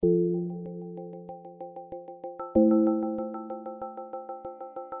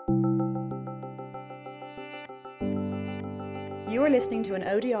You are listening to an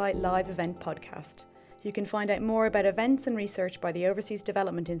ODI live event podcast. You can find out more about events and research by the Overseas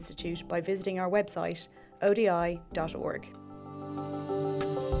Development Institute by visiting our website, odi.org.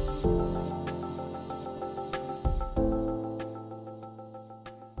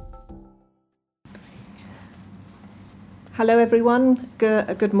 Hello everyone,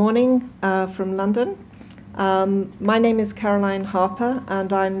 good morning from London. My name is Caroline Harper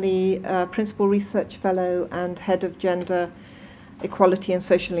and I'm the Principal Research Fellow and Head of Gender Equality and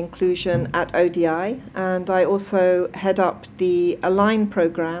Social Inclusion at ODI, and I also head up the ALIGN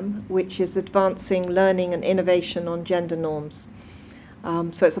programme, which is advancing learning and innovation on gender norms.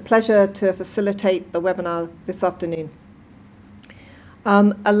 So it's a pleasure to facilitate the webinar this afternoon.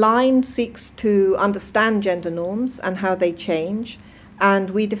 ALIGN seeks to understand gender norms and how they change,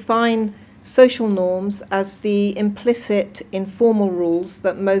 and we define social norms as the implicit informal rules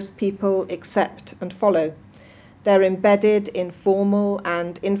that most people accept and follow. They're embedded in formal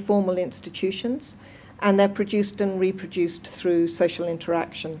and informal institutions, and they're produced and reproduced through social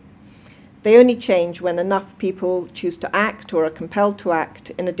interaction. They only change when enough people choose to act or are compelled to act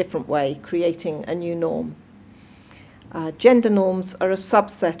in a different way, creating a new norm. Gender norms are a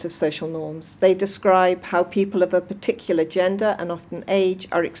subset of social norms. They describe how people of a particular gender and often age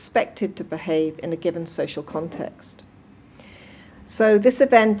are expected to behave in a given social context. So this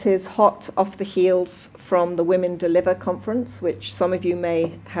event is hot off the heels from the Women Deliver conference, which some of you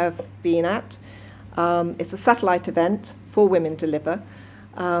may have been at. It's a satellite event for Women Deliver,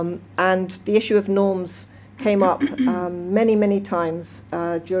 and the issue of norms came up many times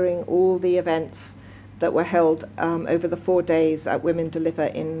during all the events that were held over the 4 days at Women Deliver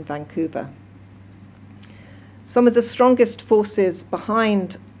in Vancouver. Some of the strongest forces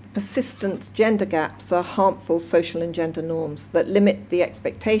behind persistent gender gaps are harmful social and gender norms that limit the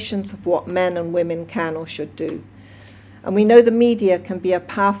expectations of what men and women can or should do. And we know the media can be a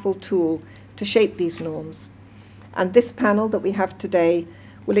powerful tool to shape these norms. And this panel that we have today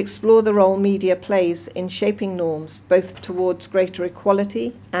will explore the role media plays in shaping norms, both towards greater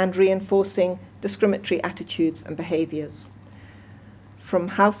equality and reinforcing discriminatory attitudes and behaviours. From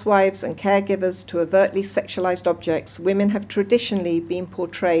housewives and caregivers to overtly sexualised objects, women have traditionally been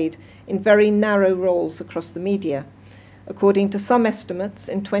portrayed in very narrow roles across the media. According to some estimates,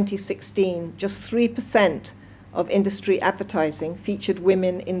 in 2016, just 3% of industry advertising featured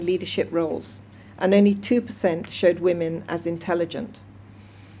women in leadership roles, and only 2% showed women as intelligent.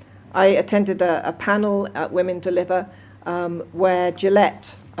 I attended a panel at Women Deliver where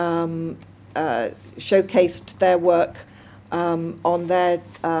Gillette showcased their work on their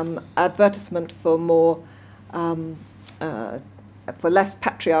advertisement for less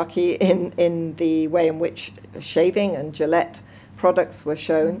patriarchy in the way in which shaving and Gillette products were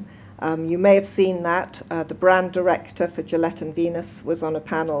shown. You may have seen that. The brand director for Gillette and Venus was on a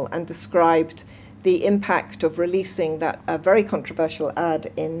panel and described the impact of releasing that very controversial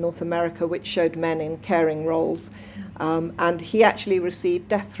ad in North America, which showed men in caring roles. And he actually received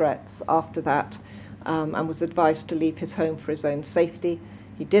death threats after that and was advised to leave his home for his own safety.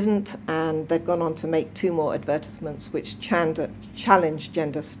 He didn't, and they've gone on to make 2 more advertisements which challenge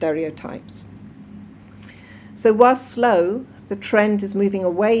gender stereotypes. So while slow, the trend is moving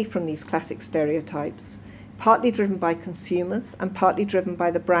away from these classic stereotypes, partly driven by consumers and partly driven by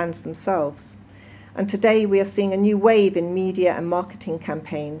the brands themselves. And today we are seeing a new wave in media and marketing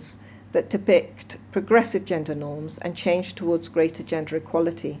campaigns that depict progressive gender norms and change towards greater gender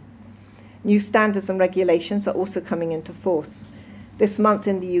equality. New standards and regulations are also coming into force. This month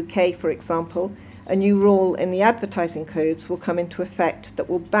in the UK, for example, a new rule in the advertising codes will come into effect that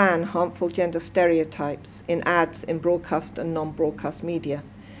will ban harmful gender stereotypes in ads in broadcast and non-broadcast media.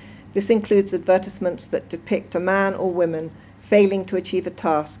 This includes advertisements that depict a man or woman failing to achieve a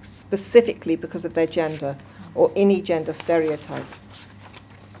task specifically because of their gender or any gender stereotypes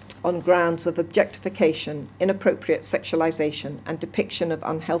on grounds of objectification, inappropriate sexualization, and depiction of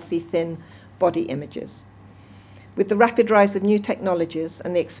unhealthy, thin body images. With the rapid rise of new technologies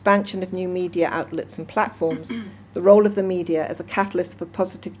and the expansion of new media outlets and platforms, the role of the media as a catalyst for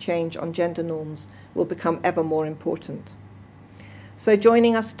positive change on gender norms will become ever more important. So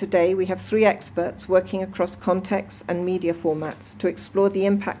joining us today, we have 3 experts working across contexts and media formats to explore the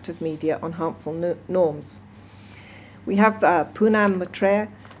impact of media on harmful norms. We have Poonam Maitreya,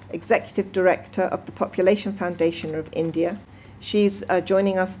 Executive Director of the Population Foundation of India. She's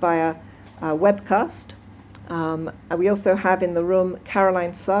joining us via webcast. We also have in the room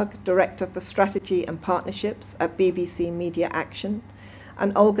Caroline Sugg, Director for Strategy and Partnerships at BBC Media Action,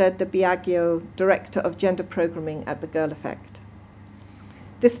 and Olga De Biagio, Director of Gender Programming at The Girl Effect.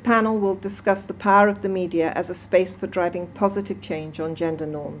 This panel will discuss the power of the media as a space for driving positive change on gender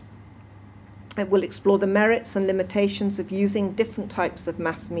norms. It will explore the merits and limitations of using different types of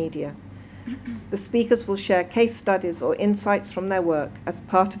mass media. The speakers will share case studies or insights from their work as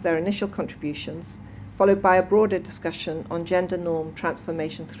part of their initial contributions, followed by a broader discussion on gender norm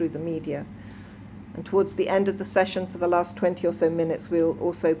transformation through the media. And towards the end of the session, for the last 20 or so minutes, we'll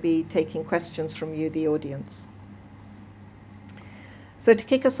also be taking questions from you, the audience. So to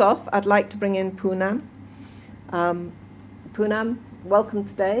kick us off, I'd like to bring in Poonam. Poonam, welcome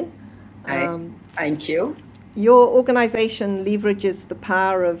today. Thank you. Your organization leverages the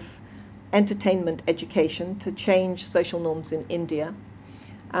power of entertainment education to change social norms in India.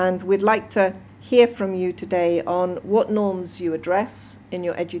 And we'd like to hear from you today on what norms you address in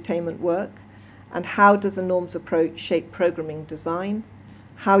your edutainment work, and how does a norms approach shape programming design,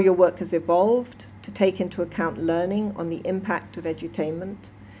 how your work has evolved to take into account learning on the impact of edutainment,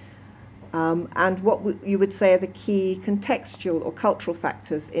 and what you would say are the key contextual or cultural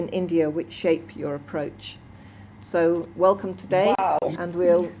factors in India which shape your approach. So welcome today. Wow. And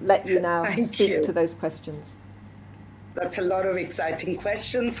we'll let you now speak to those questions. That's a lot of exciting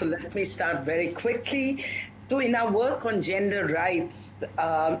questions, so let me start very quickly. So in our work on gender rights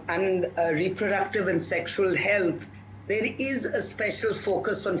and reproductive and sexual health, there is a special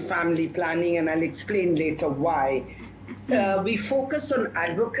focus on family planning, and I'll explain later why. We focus on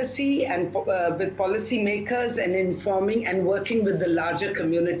advocacy and with policymakers and informing and working with the larger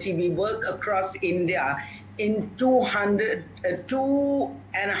community. We work across India in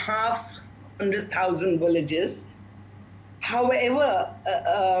 2,500,000 villages. However,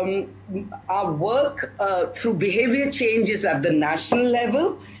 our work through behavior changes at the national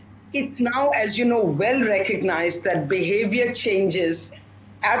level. It's now, as you know, well recognized that behavior changes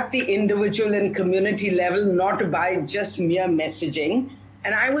at the individual and community level, not by just mere messaging.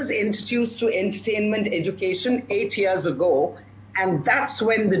 And I was introduced to entertainment education 8 years ago, and that's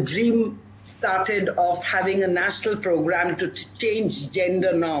when the dream started of having a national program to change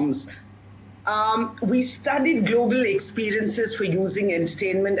gender norms. We studied global experiences for using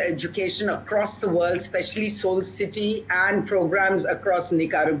entertainment education across the world, especially Seoul City and programs across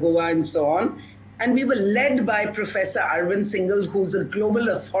Nicaragua and so on. And we were led by Professor Arvind Singhal, who's a global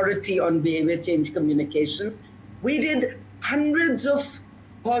authority on behavior change communication. We did hundreds of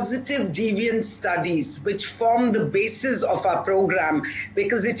positive deviance studies, which form the basis of our program,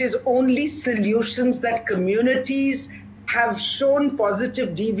 because it is only solutions that communities have shown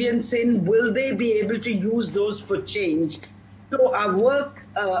positive deviance in, will they be able to use those for change. So our work,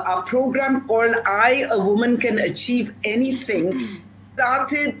 our program called I, A Woman Can Achieve Anything,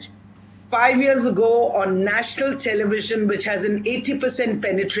 started 5 years ago on national television, which has an 80%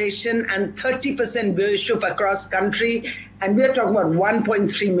 penetration and 30% viewership across country. And we're talking about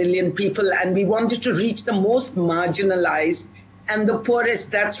 1.3 million people. And we wanted to reach the most marginalized and the poorest.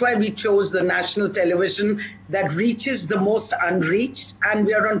 That's why we chose the national television that reaches the most unreached. And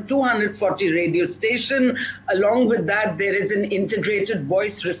we are on 240 radio stations. Along with that, there is an integrated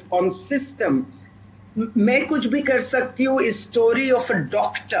voice response system. Main Kuch Bhi Kar Sakti Hu is story of a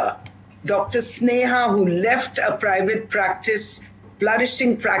doctor, Dr. Sneha, who left a private practice,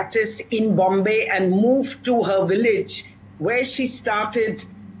 flourishing practice in Bombay, and moved to her village, where she started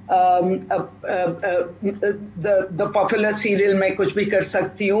the popular serial Main Kuch Bhi Kar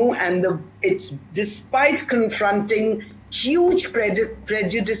Sakti Hu, and it's despite confronting huge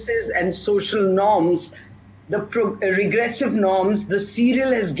prejudices and social norms, the regressive norms, the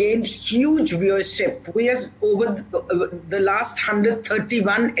serial has gained huge viewership. We have, over the last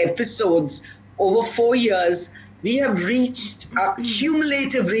 131 episodes, over 4 years, we have reached, our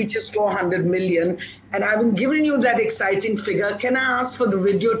cumulative reach is 400 million. And I've given you that exciting figure. Can I ask for the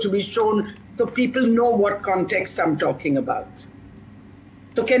video to be shown so people know what context I'm talking about?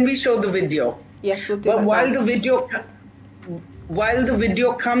 So can we show the video? Yes, we'll do that. But while the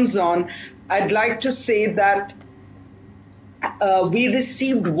video comes on, I'd like to say that we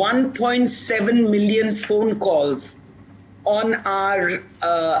received 1.7 million phone calls on our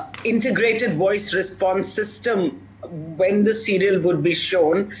integrated voice response system when the serial would be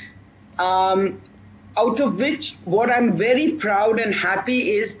shown. Out of which, what I'm very proud and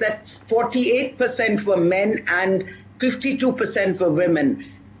happy is that 48% were men and 52% were women.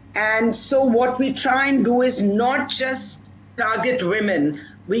 And so what we try and do is not just target women,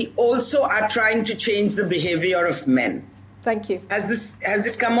 we also are trying to change the behavior of men. Thank you. Has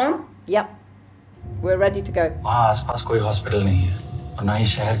it come on? Yep. We're ready to go. वहाँ आसपास कोई hospital नहीं है और ना ही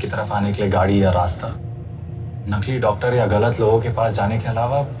शहर की तरफ आने के लिए गाड़ी या रास्ता। नकली डॉक्टर या गलत लोगों के पास जाने के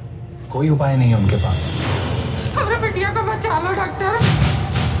अलावा कोई उपाय नहीं है उनके पास। हमारे बिटिया को बचा लो डॉक्टर।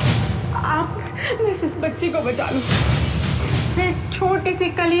 आप बस इस बच्ची को बचा लो। एक छोटी सी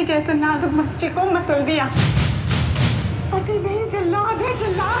कली जैसे नाजुक बच्चे को मसल दिया। पति नहीं, जल्लाद है,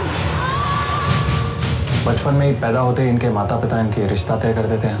 जल्लाद। बचपन में ही पैदा होते इनके माता पिता इनके रिश्ता तय कर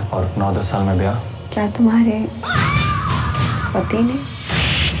देते हैं और 9-10 साल में ब्याह। क्या तुम्हारे पति ने?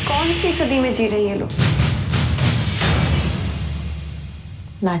 कौन सी सदी में जी रही है लोग?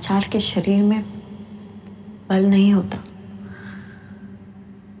 लाचार के शरीर में बल नहीं होता,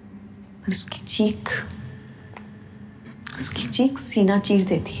 पर उसकी चीख सीना चीर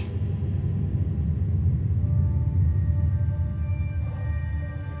देती है।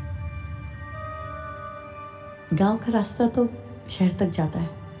 गांव का रास्ता तो शहर तक जाता है,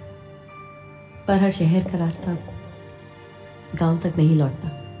 पर हर शहर का रास्ता गांव तक नहीं लौटता,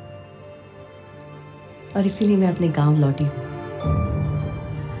 और इसीलिए मैं अपने गांव लौटी हूँ,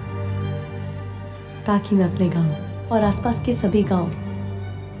 ताकि मैं अपने गांव और आसपास के सभी गांव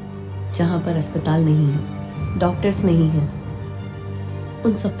जहां पर अस्पताल नहीं है, डॉक्टर्स नहीं हैं,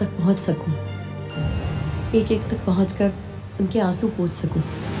 उन सब तक पहुंच सकूं, एक एक तक पहुंचकर उनके आंसू पोंछ सकूं।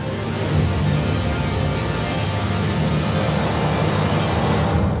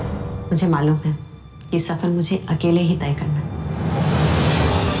 मुझे मालूम है ये सफर मुझे अकेले ही तय करना है।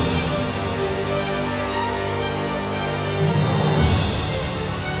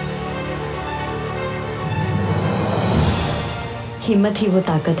 हिम्मत ही वो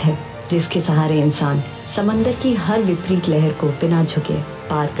ताकत है जिसके सहारे इंसान समंदर की हर विपरीत लहर को बिना झुके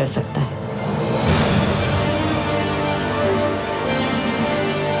पार कर सकता है।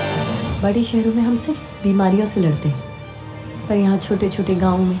 बड़े शहरों में हम सिर्फ बीमारियों से लड़ते हैं, पर यहाँ छोटे छोटे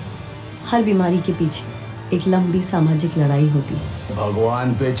गांवों में हर बीमारी के पीछे एक लंबी सामाजिक लड़ाई होती है।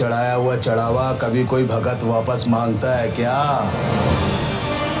 भगवान पे चढ़ाया हुआ चढ़ावा कभी कोई भगत वापस मांगता है क्या?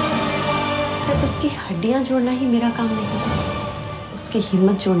 सिर्फ उसकी हड्डियां जोड़ना ही मेरा काम नहीं, उसकी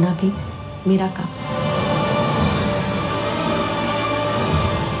हिम्मत जोड़ना भी मेरा काम।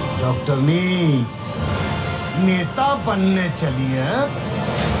 डॉक्टरनी नेता बनने चली है।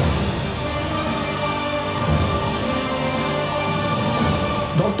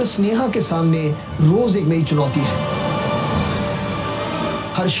 डॉक्टर स्नेहा के सामने रोज एक नई चुनौती है,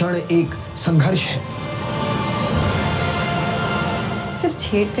 हर क्षण एक संघर्ष है। सिर्फ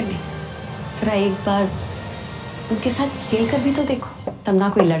छेड़ कर नहीं, जरा एक बार उनके साथ खेल कर भी तो देखो, तब ना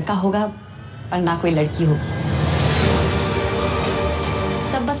कोई लड़का होगा और ना कोई लड़की होगी,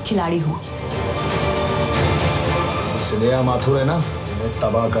 सब बस खिलाड़ी होंगे। स्नेहा माथुर है ना, इन्हें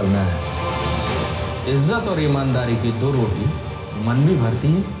तबाह करना है। इज्जत और ईमानदारी की दो रोटी मन भी भरती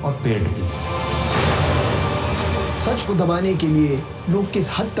है और पेट भी। सच को दबाने के लिए लोग किस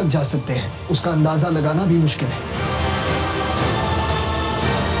हद तक जा सकते हैं, उसका अंदाजा लगाना भी मुश्किल है।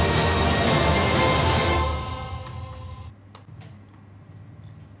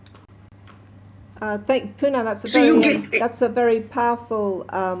 Poonam, that's a very powerful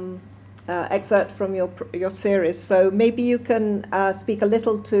excerpt from your series. So maybe you can speak a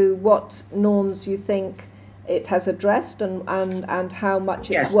little to what norms you think it has addressed and how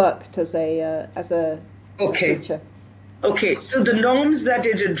much it's worked as a feature. Okay, so the norms that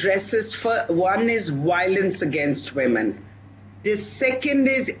it addresses, for one is violence against women. The second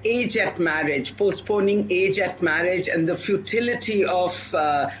is age at marriage, postponing age at marriage and the futility of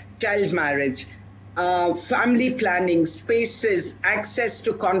child marriage. Family planning, spaces, access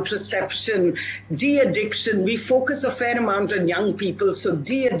to contraception, de-addiction. We focus a fair amount on young people, so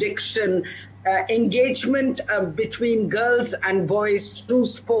de-addiction, engagement between girls and boys through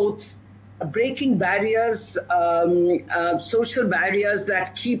sports, breaking barriers, social barriers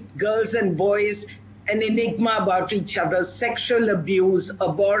that keep girls and boys an enigma about each other, sexual abuse,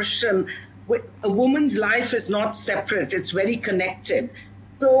 abortion. A woman's life is not separate, it's very connected.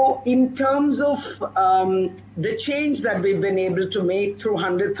 So in terms of the change that we've been able to make through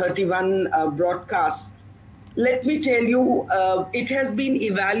 131 broadcasts, let me tell you, it has been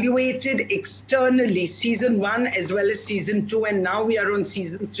evaluated externally, season 1 as well as season 2, and now we are on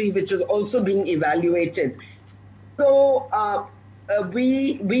season 3, which is also being evaluated. So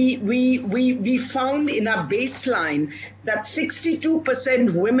we found in our baseline that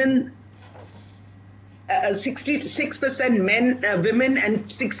 62% women, 66% women and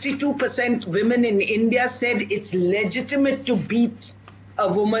 62% women in India said it's legitimate to beat a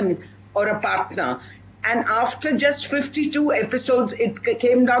woman or a partner. And after just 52 episodes, it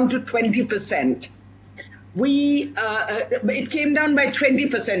came down to 20%. It came down by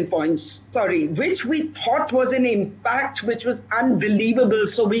 20% points, which we thought was an impact which was unbelievable.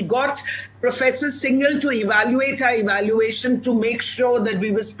 So we got Professor Singhal to evaluate our evaluation to make sure that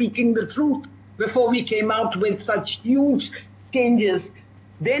we were speaking the truth before we came out with such huge changes.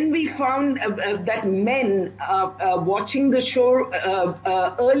 Then we found that men watching the show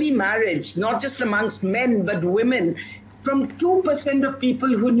Early Marriage, not just amongst men, but women, from 2% of people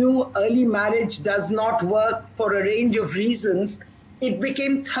who knew early marriage does not work for a range of reasons, it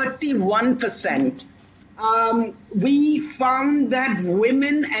became 31%. We found that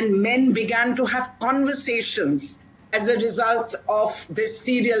women and men began to have conversations as a result of this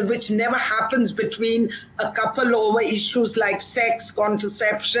serial, which never happens between a couple over issues like sex,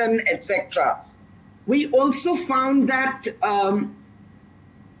 contraception, etc. We also found that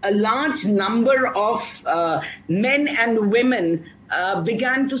a large number of men and women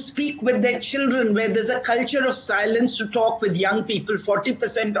began to speak with their children, where there's a culture of silence to talk with young people.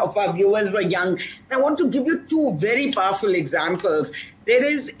 40% of our viewers were young. And I want to give you two very powerful examples. There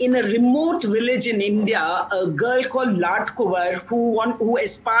is, in a remote village in India, a girl called Lat Kuwar who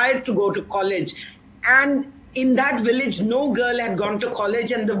aspired to go to college. And in that village, no girl had gone to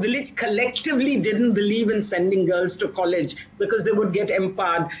college, and the village collectively didn't believe in sending girls to college because they would get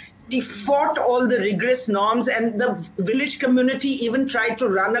empowered. She fought all the rigorous norms, and the village community even tried to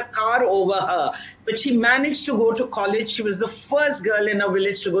run a car over her. But she managed to go to college. She was the first girl in her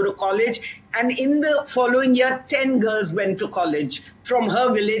village to go to college. And in the following year, 10 girls went to college from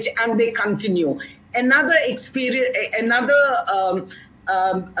her village, and they continue. Another experience,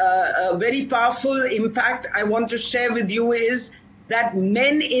 a very powerful impact I want to share with you is that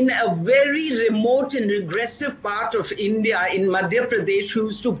men in a very remote and regressive part of India, in Madhya Pradesh, who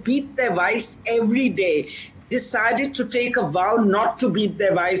used to beat their wives every day, decided to take a vow not to beat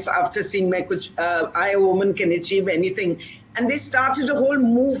their wives after seeing I, a Woman Can Achieve Anything. And they started a whole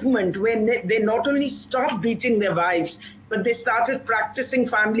movement where they not only stopped beating their wives, but they started practicing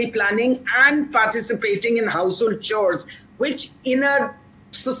family planning and participating in household chores, which in a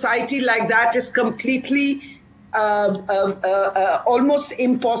society like that is completely almost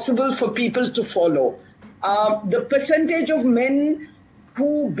impossible for people to follow. The percentage of men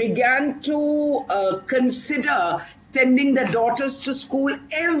who began to consider sending their daughters to school,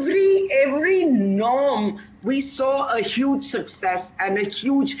 every norm, we saw a huge success and a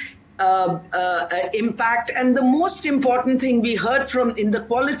huge impact. And the most important thing we heard from in the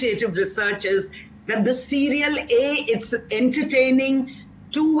qualitative research is that the serial, it's entertaining.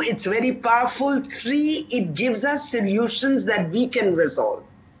 2, it's very powerful. 3, it gives us solutions that we can resolve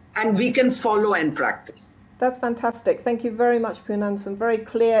and we can follow and practice. That's fantastic. Thank you very much, Poonam. Some very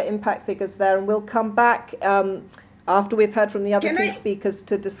clear impact figures there. And we'll come back after we've heard from the other two speakers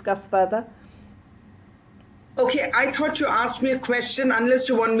to discuss further. Okay, I thought you asked me a question, unless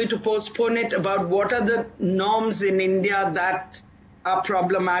you want me to postpone it, about what are the norms in India that are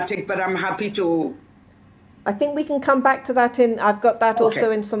problematic, but I'm happy to. I think we can come back to that I've got that also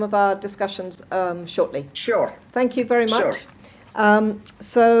in some of our discussions shortly. Sure. Thank you very much. Sure.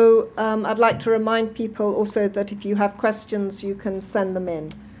 I'd like to remind people also that if you have questions, you can send them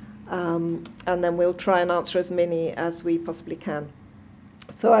in, and then we'll try and answer as many as we possibly can.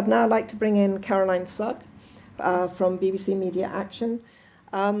 So I'd now like to bring in Caroline Sugg from BBC Media Action.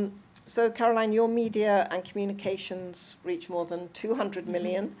 So Caroline, your media and communications reach more than 200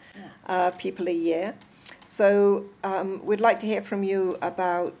 million people a year. So we'd like to hear from you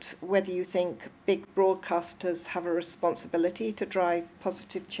about whether you think big broadcasters have a responsibility to drive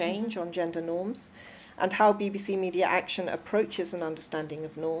positive change on gender norms, and how BBC Media Action approaches an understanding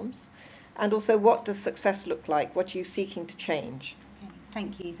of norms, and also what does success look like? What are you seeking to change?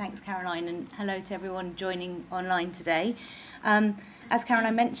 Thank you. Thanks, Caroline, and hello to everyone joining online today. As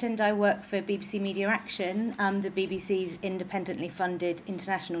Caroline mentioned, I work for BBC Media Action, the BBC's independently funded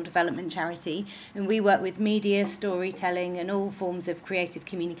international development charity, and we work with media, storytelling and all forms of creative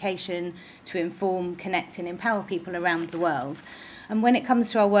communication to inform, connect and empower people around the world. And when it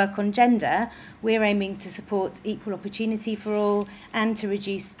comes to our work on gender, we're aiming to support equal opportunity for all and to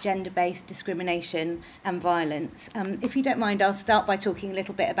reduce gender-based discrimination and violence. If you don't mind, I'll start by talking a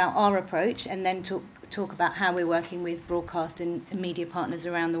little bit about our approach and then talk about how we're working with broadcast and media partners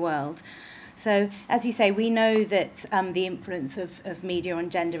around the world. So, as you say, we know that the influence of media on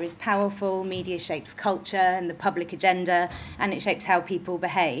gender is powerful. Media shapes culture and the public agenda, and it shapes how people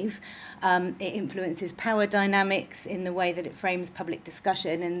behave. It influences power dynamics in the way that it frames public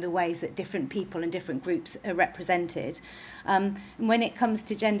discussion and the ways that different people and different groups are represented. And when it comes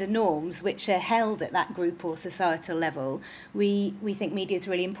to gender norms, which are held at that group or societal level, we think media is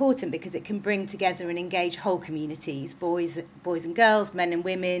really important because it can bring together and engage whole communities, boys and girls, men and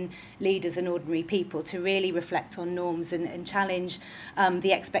women, leaders and ordinary people, to really reflect on norms and challenge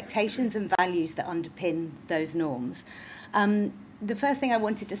the expectations and values that underpin those norms. the first thing I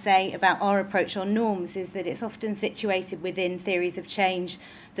wanted to say about our approach on norms is that it's often situated within theories of change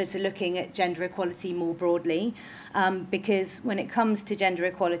that are looking at gender equality more broadly. Because when it comes to gender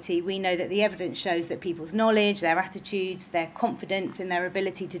equality, we know that the evidence shows that people's knowledge, their attitudes, their confidence in their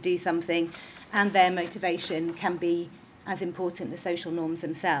ability to do something and their motivation can be as important as social norms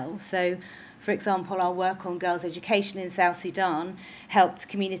themselves. So, for example, our work on girls' education in South Sudan helped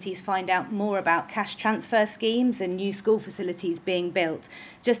communities find out more about cash transfer schemes and new school facilities being built,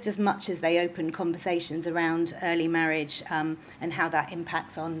 just as much as they opened conversations around early marriage and how that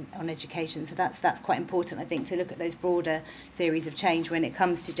impacts on education. So that's quite important, I think, to look at those broader theories of change when it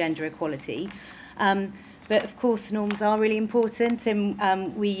comes to gender equality. But of course, norms are really important,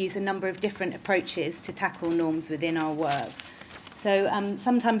 and we use a number of different approaches to tackle norms within our work. So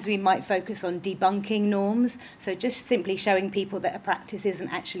sometimes we might focus on debunking norms, so just simply showing people that a practice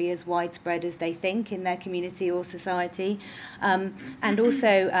isn't actually as widespread as they think in their community or society, and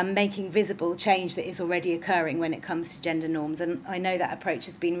also making visible change that is already occurring when it comes to gender norms. And I know that approach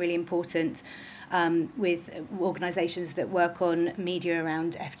has been really important with organisations that work on media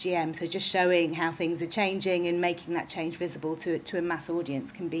around FGM, so just showing how things are changing and making that change visible to a mass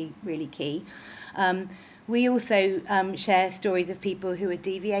audience can be really key. We also share stories of people who are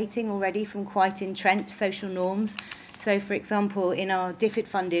deviating already from quite entrenched social norms. So, for example, in our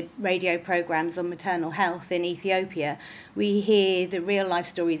DFID-funded radio programmes on maternal health in Ethiopia, we hear the real-life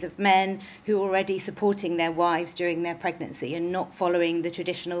stories of men who are already supporting their wives during their pregnancy and not following the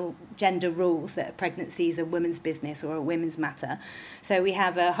traditional gender rules that a pregnancy is a woman's business or a women's matter. So we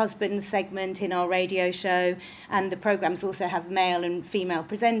have a husband segment in our radio show, and the programmes also have male and female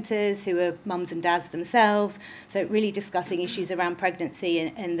presenters who are mums and dads themselves, so really discussing issues around pregnancy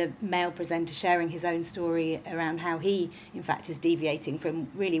and the male presenter sharing his own story around how he, in fact, is deviating from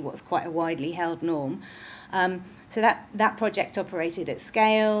really what's quite a widely held norm. So that project operated at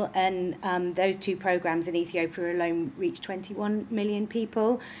scale, and those two programmes in Ethiopia alone reached 21 million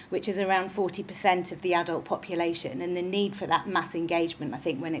people, which is around 40% of the adult population. And the need for that mass engagement, I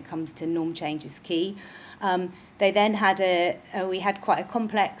think, when it comes to norm change is key. They then had we had quite a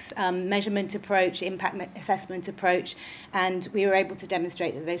complex measurement approach, impact assessment approach, and we were able to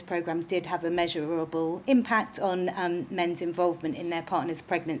demonstrate that those programmes did have a measurable impact on men's involvement in their partner's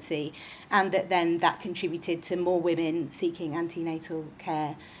pregnancy, and that contributed to more women seeking antenatal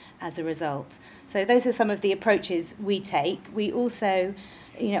care as a result. So those are some of the approaches we take. We also,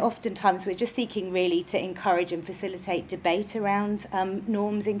 oftentimes we're just seeking really to encourage and facilitate debate around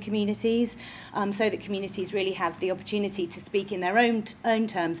norms in communities, so that communities really have the opportunity to speak in their own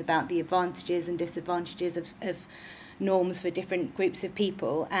terms about the advantages and disadvantages of norms for different groups of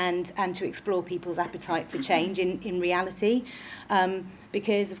people, and to explore people's appetite for change in reality.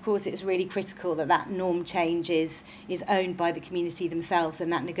 Because, of course, it's really critical that norm change is owned by the community themselves,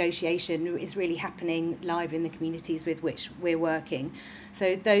 and that negotiation is really happening live in the communities with which we're working.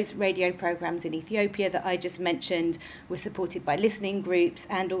 So those radio programmes in Ethiopia that I just mentioned were supported by listening groups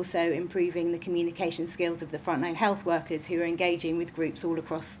and also improving the communication skills of the frontline health workers who are engaging with groups all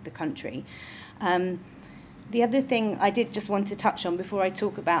across the country. The other thing I did just want to touch on before I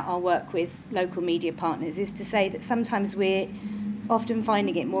talk about our work with local media partners is to say that sometimes we're often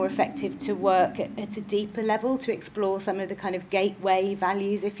finding it more effective to work at a deeper level to explore some of the kind of gateway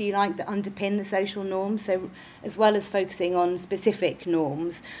values, if you like, that underpin the social norms. So as well as focusing on specific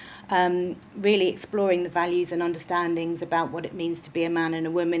norms, really exploring the values and understandings about what it means to be a man and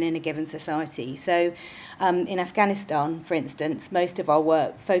a woman in a given society. So in Afghanistan, for instance, most of our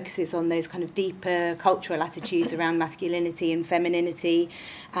work focuses on those kind of deeper cultural attitudes around masculinity and femininity,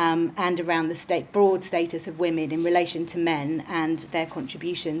 and around the broad status of women in relation to men and their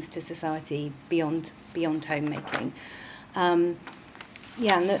contributions to society beyond homemaking. And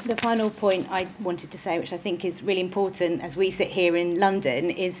the final point I wanted to say, which I think is really important as we sit here in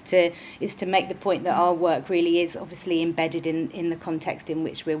London, is to make the point that our work really is obviously embedded in the context in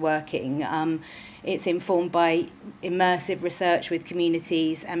which we're working. It's informed by immersive research with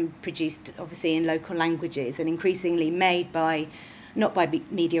communities and produced obviously in local languages, and increasingly made not by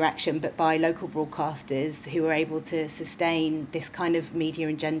Media Action, but by local broadcasters who are able to sustain this kind of media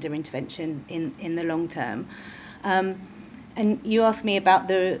and gender intervention in the long term. And you asked me about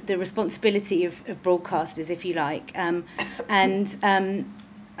the responsibility of broadcasters, if you like. I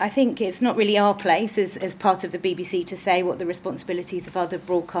think it's not really our place as part of the BBC to say what the responsibilities of other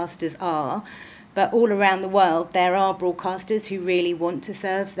broadcasters are. But all around the world, there are broadcasters who really want to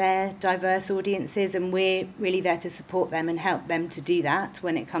serve their diverse audiences, and we're really there to support them and help them to do that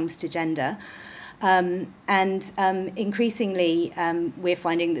when it comes to gender. Increasingly, we're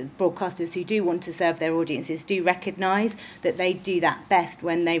finding that broadcasters who do want to serve their audiences do recognise that they do that best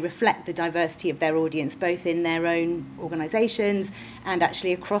when they reflect the diversity of their audience, both in their own organisations and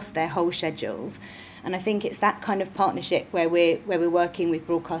actually across their whole schedules. And I think it's that kind of partnership where we're working with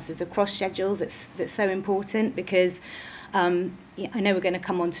broadcasters across schedules that's so important, because I know we're going to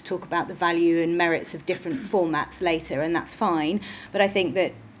come on to talk about the value and merits of different formats later, and that's fine. But I think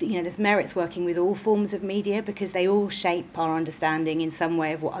that there's merits working with all forms of media, because they all shape our understanding in some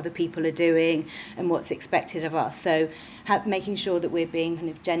way of what other people are doing and what's expected of us. So making sure that we're being kind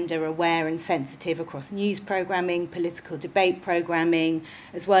of gender aware and sensitive across news programming, political debate programming,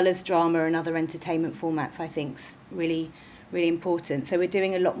 as well as drama and other entertainment formats, I think is really, really important. So we're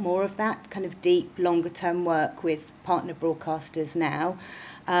doing a lot more of that kind of deep, longer term work with partner broadcasters now.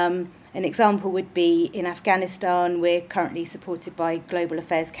 An example would be in Afghanistan. We're currently supported by Global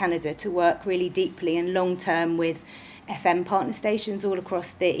Affairs Canada to work really deeply and long term with FM partner stations all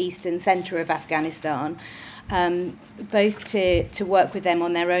across the eastern centre of Afghanistan, both to work with them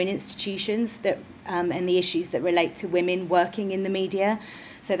on their own institutions that and the issues that relate to women working in the media.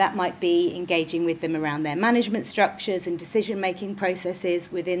 So that might be engaging with them around their management structures and decision-making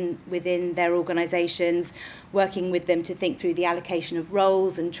processes within their organisations, working with them to think through the allocation of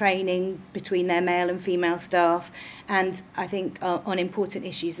roles and training between their male and female staff, and I think on important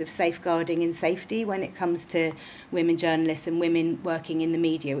issues of safeguarding and safety when it comes to women journalists and women working in the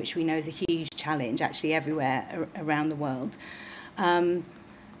media, which we know is a huge challenge actually everywhere around the world.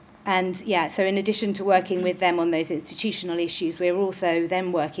 So in addition to working with them on those institutional issues, we're also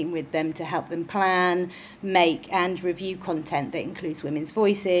then working with them to help them plan, make and review content that includes women's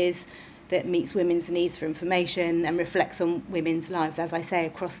voices, that meets women's needs for information and reflects on women's lives, as I say,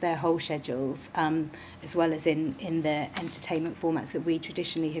 across their whole schedules, as well as in the entertainment formats that we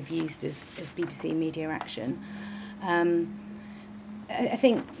traditionally have used as BBC Media Action. I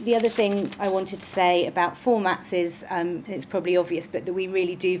think the other thing I wanted to say about formats is, and it's probably obvious, but that we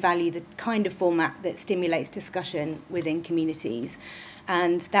really do value the kind of format that stimulates discussion within communities.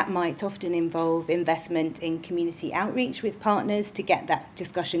 And that might often involve investment in community outreach with partners to get that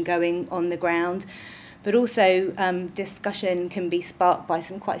discussion going on the ground. But also discussion can be sparked by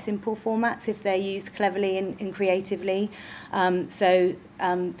some quite simple formats if they're used cleverly and creatively.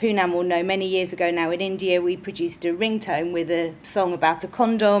 Poonam will know many years ago now in India we produced a ringtone with a song about a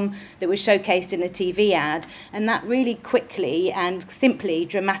condom that was showcased in a TV ad, and that really quickly and simply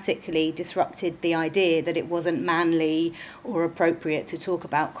dramatically disrupted the idea that it wasn't manly or appropriate to talk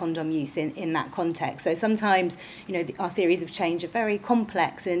about condom use in that context. So sometimes our theories of change are very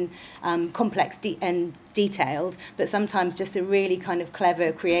complex and detailed, but sometimes just a really kind of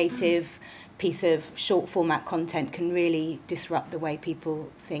clever, creative piece of short format content can really disrupt the way people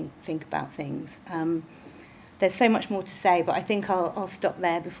think about things. There's so much more to say, but I think I'll stop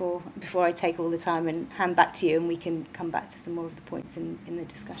there before I take all the time and hand back to you, and we can come back to some more of the points in the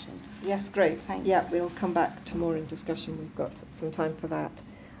discussion. Yes, great. Thanks. Yeah, we'll come back to more in discussion. We've got some time for that.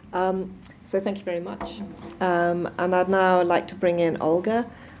 So thank you very much. And I'd now like to bring in Olga,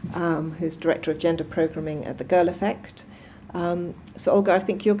 who's Director of Gender Programming at the Girl Effect. So Olga, I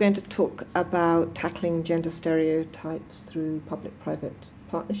think you're going to talk about tackling gender stereotypes through public-private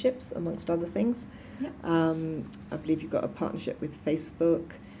partnerships, amongst other things. Yep. I believe you've got a partnership with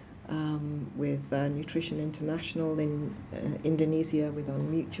Facebook, with Nutrition International in Indonesia, with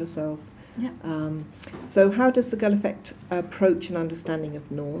Unmute Yourself. Yep. So how does the Girl Effect approach an understanding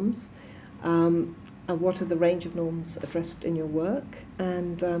of norms? And what are the range of norms addressed in your work?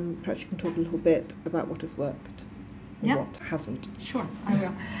 And perhaps you can talk a little bit about what has worked and what hasn't. Sure,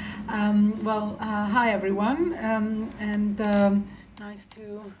 I will. Hi everyone, and nice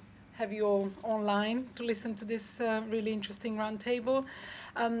to have you all online to listen to this really interesting roundtable.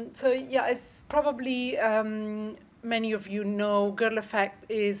 As probably many of you know, Girl Effect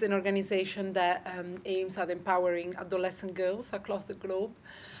is an organization that aims at empowering adolescent girls across the globe.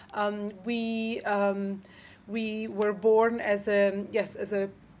 We were born as a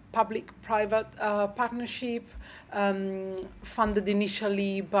public-private partnership, funded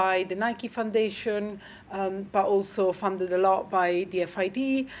initially by the Nike Foundation, but also funded a lot by the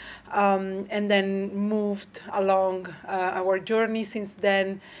FID, and then moved along our journey since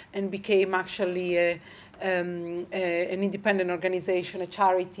then and became actually an independent organization, a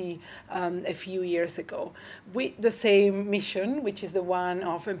charity, a few years ago, with the same mission, which is the one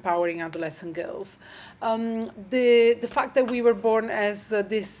of empowering adolescent girls. The fact that we were born as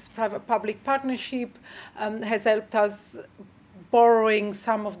this private-public partnership has helped us borrowing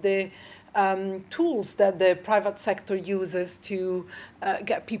some of the tools that the private sector uses to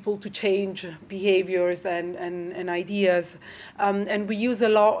get people to change behaviors and ideas. And we use a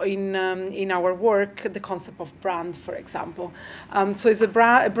lot in our work the concept of brand, for example. So it's a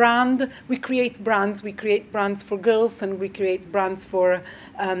brand. We create brands for girls, and we create brands for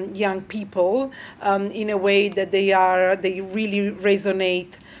young people in a way that they really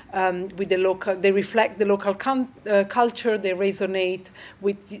resonate with the local. They reflect the local culture. They resonate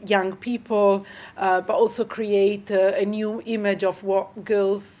with young people, but also create a new image of what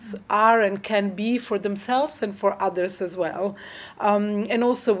girls are and can be for themselves and for others as well. And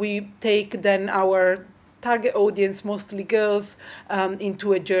also we take then our target audience, mostly girls,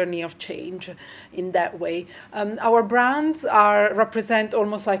 into a journey of change in that way. Our brands represent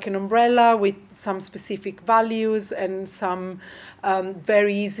almost like an umbrella with some specific values and some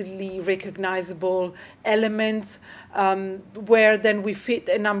very easily recognizable elements, where then we fit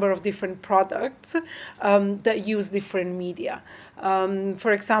a number of different products that use different media.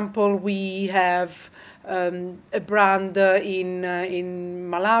 For example, we have a brand in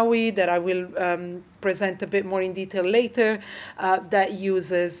Malawi that I will present a bit more in detail later, that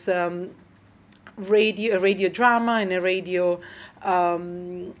uses radio drama and a radio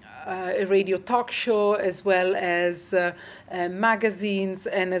talk show, as well as magazines,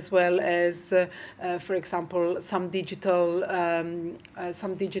 and as well as, for example, some digital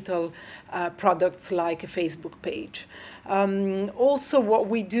products like a Facebook page. Also, what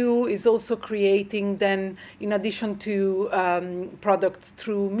we do is also creating then, in addition to products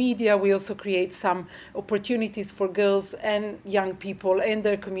through media, we also create some opportunities for girls and young people and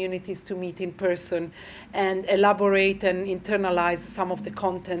their communities to meet in person and elaborate and internalize some of the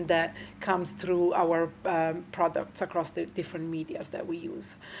content that comes through our products across the different medias that we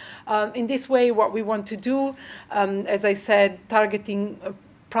use. In this way, what we want to do, as I said, targeting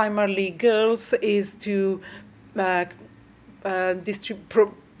primarily girls, is to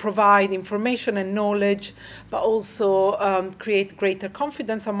provide information and knowledge, but also create greater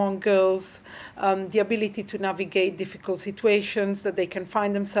confidence among girls, the ability to navigate difficult situations that they can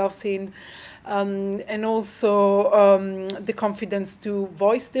find themselves in, and also the confidence to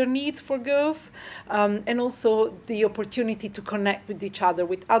voice their needs for girls, and also the opportunity to connect with each other,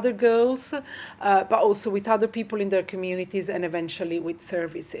 with other girls, but also with other people in their communities, and eventually with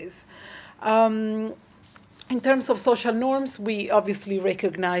services. In terms of social norms, we obviously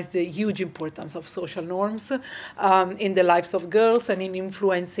recognize the huge importance of social norms in the lives of girls and in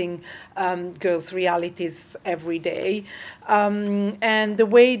influencing girls' realities every day. And the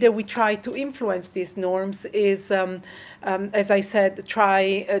way that we try to influence these norms is, as I said,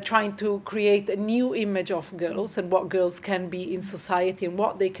 trying to create a new image of girls and what girls can be in society and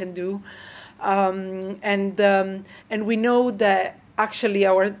what they can do. And we know that actually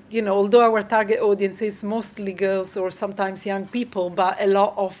although our target audience is mostly girls or sometimes young people, but a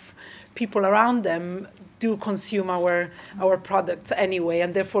lot of people around them do consume our products anyway,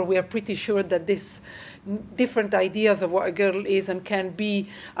 and therefore we are pretty sure that these different ideas of what a girl is and can be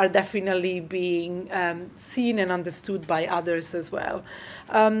are definitely being seen and understood by others as well.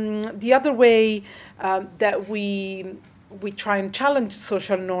 The other way that we try and challenge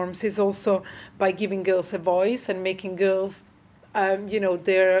social norms is also by giving girls a voice and making girls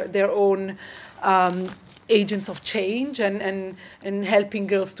their own agents of change, and helping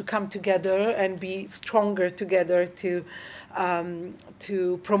girls to come together and be stronger together to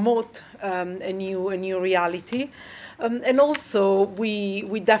promote a new reality. And also,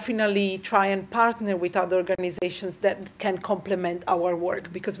 we definitely try and partner with other organizations that can complement our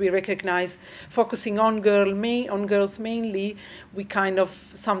work, because we recognize focusing on girls mainly, we kind of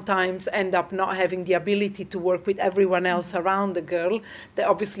sometimes end up not having the ability to work with everyone else around the girl. That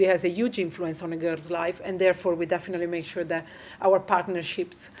obviously has a huge influence on a girl's life, and therefore we definitely make sure that our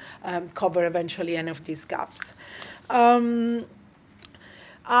partnerships cover eventually any of these gaps. I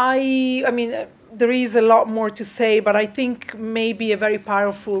mean, there is a lot more to say, but I think maybe a very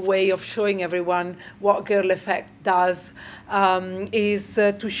powerful way of showing everyone what Girl Effect does is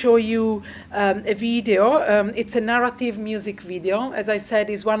to show you a video. It's a narrative music video. As I said,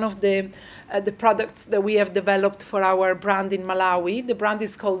 is one of the products that we have developed for our brand in Malawi. The brand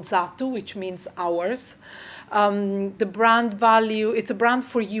is called Zatu, which means ours. The brand value, it's a brand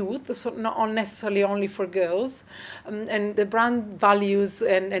for youth, so not necessarily only for girls. And the brand values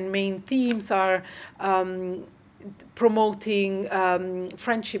and main themes are promoting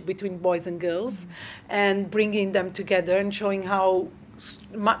friendship between boys and girls, and bringing them together and showing how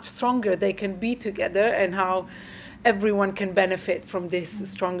much stronger they can be together, and how everyone can benefit from this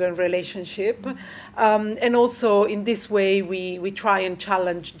stronger relationship. And also in this way, we try and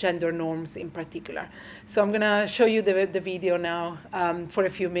challenge gender norms in particular. So I'm going to show you the video now for a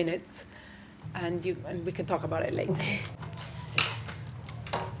few minutes, and we can talk about it later. Okay.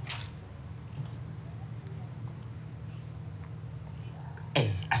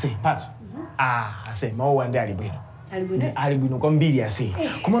 Hey, I say, Pat. I say, more one day ali bwino kwambiri ase.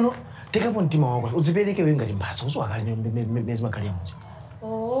 Koma no teka po mtima wako. Uzipereke wewe ngati mphatso. Uzwakali mezi makali muzi.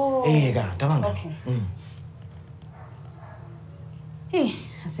 Oh. Ka, tabanga. Okay.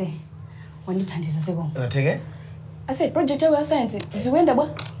 Ase. Wandithandiza seko. Teke? Ase project yawe ya science ziwenda bwa?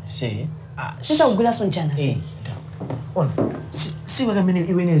 Si. Sasa ugula sonjana se. Ona. Si wakamene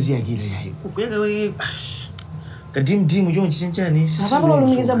iwenezi yakile yayi. Ukuyeka we kadimdimu chonchi chinchani sisi. Ababa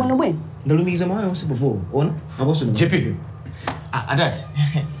ulumikiza bwino bwino. Ndalumikiza mawe wose bobo. Ona? Aposo ni JP. Adati.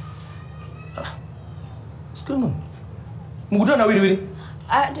 Sikono. Mukutana wili.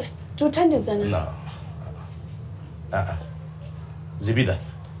 Tuthandizana. No. Zibida.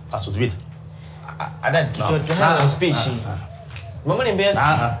 Aso zibida. Adati to have a speech. Mungu ni best.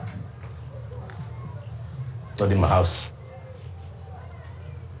 Not in my house.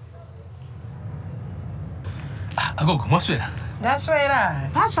 Agogo, mwaswera. Ndaswera.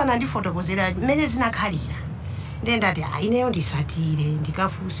 Paswana ndifotokozera mmene zinakhalira. Ndendati ineyo ndisatire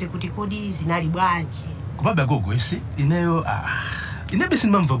ndikafunse kuti kodi zinali bwanji. Kubabe agogo ese ineyo inebe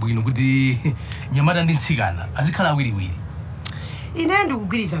sinimamva bwino kuti nyamata ndi ntsikana azikhala awiriwiri. Ine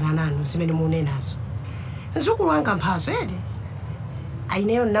ndikugwirizana nanu zimene munenazo. Mzukulu wanga mphaso ede.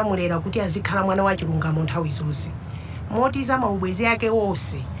 Ineyo ndinamulera kuti azikhala mwana wa chilungamo nthawi zonse. Moti za maubwezi yake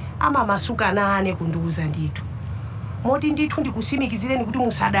wonse amamasuka nane kundiuza ndithu. Moti ndithu ndikusimikizireni kuti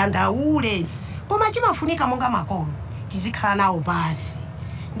musadandaule. Koma chimafunika monga makolo tizikhala nawo basi.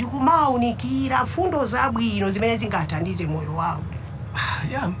 Ndikumaunikira fundo zabwino zimene zingathandize moyo wawo.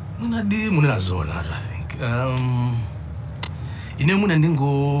 Yeah, munazona I think. Ine muna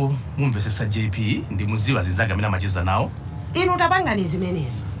ndingo mumvesesa JP ndi muziwa zinzanga mina macheza nawo. Inu tapangani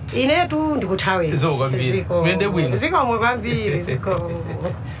zimenezo. Inetu ndikuthawe. Ziko kwambiri. Mwende bwino. Ziko kwambiri, ziko.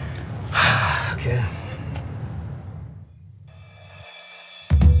 Okay.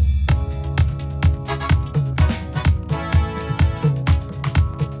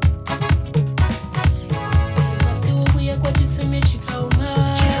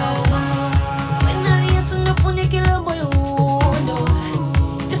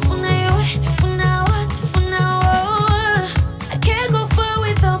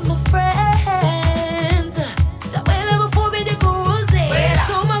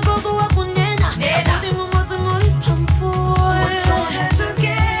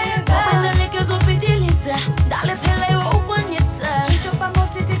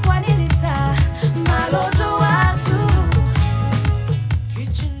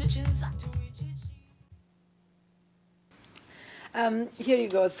 Here you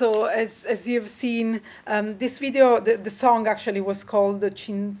go. So as you've seen, this video, the song actually was called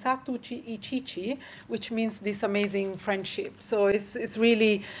Chinsatu Ichichi, which means this amazing friendship. So it's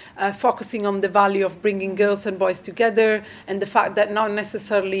really focusing on the value of bringing girls and boys together, and the fact that not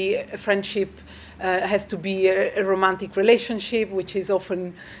necessarily a friendship has to be a romantic relationship, which is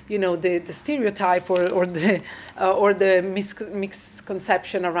often, the stereotype or the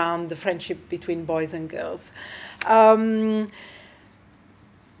misconception around the friendship between boys and girls.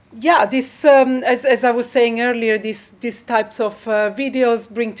 This, as I was saying earlier, these types of videos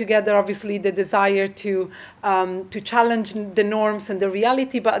bring together, obviously, the desire to challenge the norms and the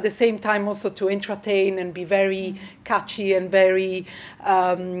reality, but at the same time also to entertain and be very catchy and very,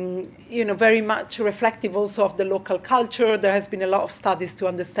 very much reflective also of the local culture. There has been a lot of studies to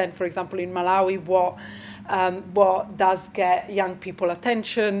understand, for example, in Malawi, what does get young people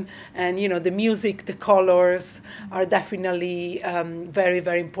attention, and the music, the colors are definitely very,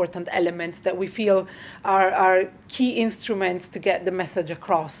 very important elements that we feel are key instruments to get the message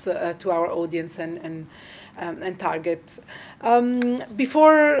across to our audience and targets.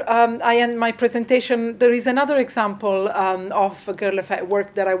 Before I end my presentation, there is another example of a Girl Effect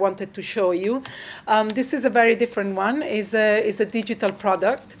work that I wanted to show you. This is a very different one. It's a digital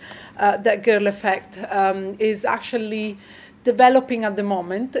product that Girl Effect is actually developing at the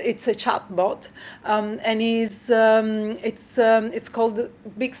moment. It's a chatbot, and it's called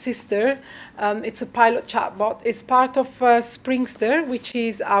Big Sister. It's a pilot chatbot. It's part of Springster, which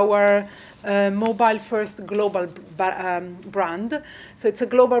is our mobile-first global brand. So it's a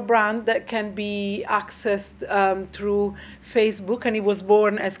global brand that can be accessed through Facebook, and it was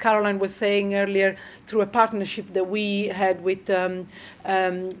born, as Caroline was saying earlier, through a partnership that we had with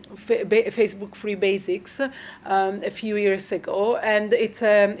Facebook Free Basics a few years ago. And it's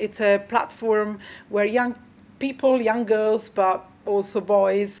a platform where young people, young girls, but also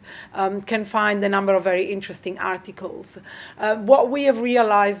boys, can find a number of very interesting articles. What we have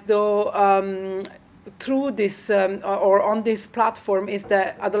realized, though, through this or on this platform is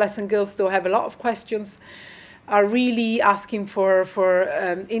that adolescent girls, though, have a lot of questions, are really asking for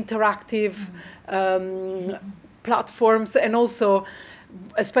interactive platforms, and also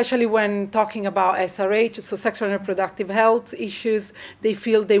especially when talking about SRH, so sexual and reproductive health issues, they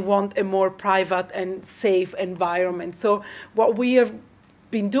feel they want a more private and safe environment. So what we have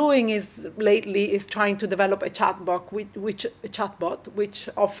been doing lately is trying to develop a chatbot which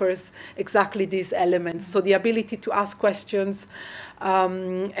offers exactly these elements. So the ability to ask questions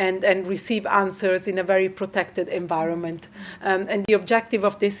and receive answers in a very protected environment. And the objective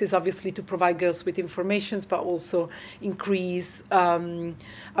of this is obviously to provide girls with information, but also increase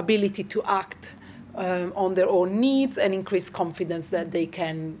ability to act on their own needs and increase confidence that they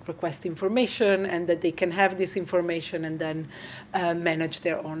can request information and that they can have this information and then manage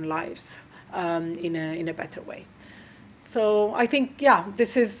their own lives in a better way. So I think, yeah,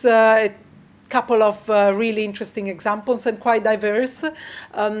 this is a couple of really interesting examples and quite diverse.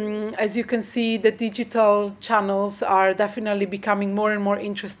 As you can see, the digital channels are definitely becoming more and more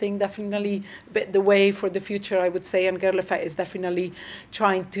interesting, definitely the way for the future, I would say, and Girl Effect is definitely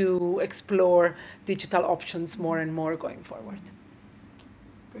trying to explore digital options more and more going forward.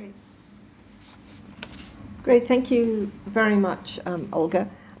 Great. Great, thank you very much, Olga.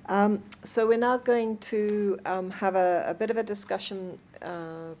 So we're now going to have a bit of a discussion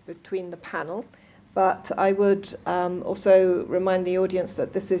between the panel, but I would also remind the audience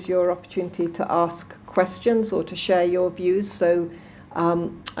that this is your opportunity to ask questions or to share your views. So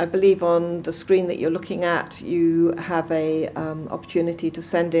I believe on the screen that you're looking at, you have a opportunity to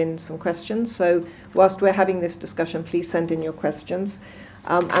send in some questions. So whilst we're having this discussion, please send in your questions.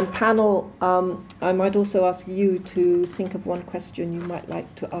 And panel, I might also ask you to think of one question you might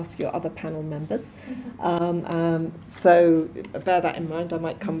like to ask your other panel members. So bear that in mind. I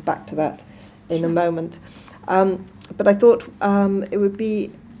might come back to that in a moment. But I thought it would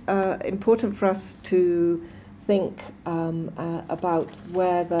be important for us to think about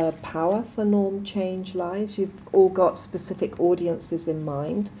where the power for norm change lies. You've all got specific audiences in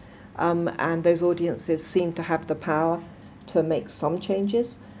mind, and those audiences seem to have the power to make some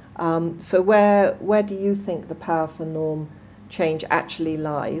changes. So where do you think the power for norm change actually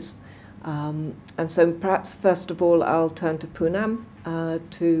lies? And so perhaps first of all I'll turn to Poonam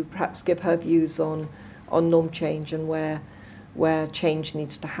to perhaps give her views on norm change and where change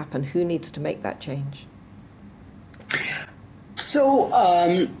needs to happen. Who needs to make that change? So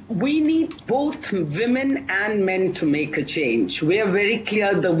we need both women and men to make a change. We are very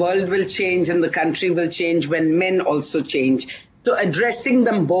clear the world will change and the country will change when men also change. So addressing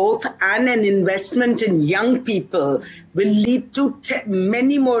them both and an investment in young people will lead to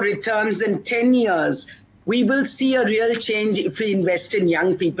many more returns in 10 years. We will see a real change if we invest in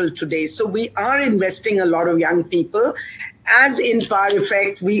young people today. So we are investing a lot of young people. As in Power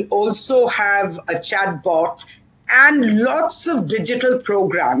Effect, we also have a chatbot and lots of digital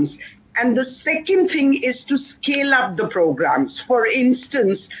programs. And the second thing is to scale up the programs. For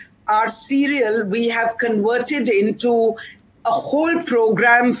instance, our serial, we have converted into a whole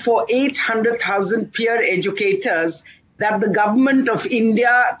program for 800,000 peer educators that the government of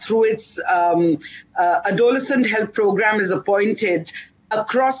India, through its adolescent health program, is appointed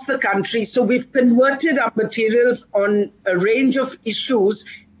across the country. So we've converted our materials on a range of issues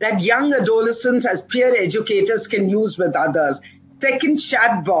that young adolescents as peer educators can use with others. Second,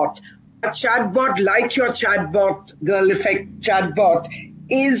 chatbot. A chatbot like your chatbot, Girl Effect chatbot,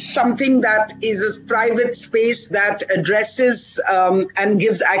 is something that is a private space that addresses and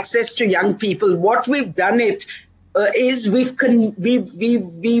gives access to young people. What we've done is we've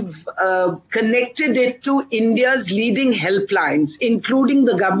connected it to India's leading helplines, including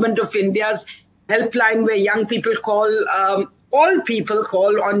the government of India's helpline, where young people call. All people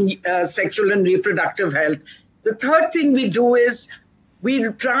call on sexual and reproductive health. The third thing we do is we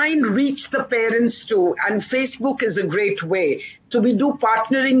try and reach the parents too, and Facebook is a great way. So we do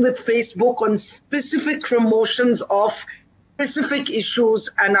partnering with Facebook on specific promotions of specific issues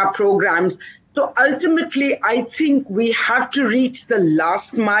and our programs. So ultimately, I think we have to reach the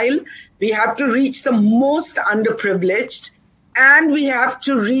last mile. We have to reach the most underprivileged. And we have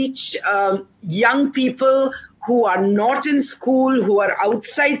to reach young people who are not in school, who are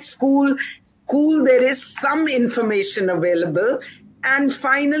outside school. There is some information available. And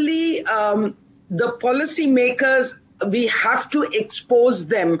finally, the policymakers, we have to expose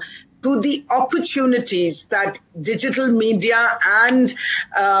them to the opportunities that digital media and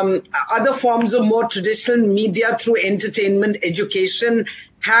other forms of more traditional media through entertainment, education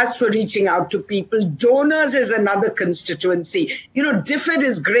has for reaching out to people. Donors is another constituency. DFID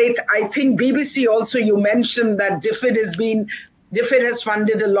is great. I think BBC also, you mentioned that DFID has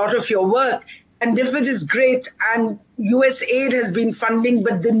funded a lot of your work, and DFID is great, and USAID has been funding,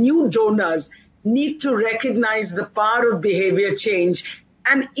 but the new donors need to recognize the power of behavior change.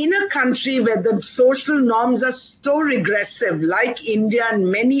 And in a country where the social norms are so regressive, like India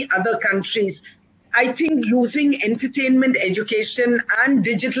and many other countries, I think using entertainment, education, and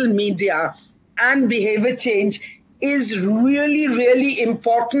digital media and behavior change is really, really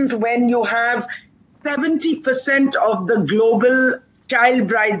important when you have 70% of the global child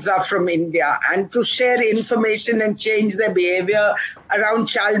brides are from India, and to share information and change their behavior around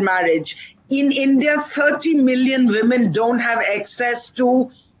child marriage. In India, 30 million women don't have access to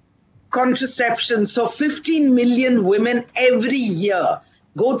contraception. So 15 million women every year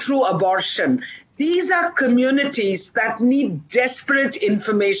go through abortion. These are communities that need desperate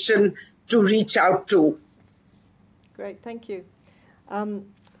information to reach out to. Great, thank you.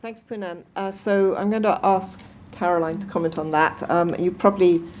 Thanks, Poonan. So I'm going to ask Caroline to comment on that. You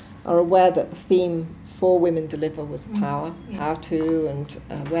probably are aware that the theme for Women Deliver was power, how to, and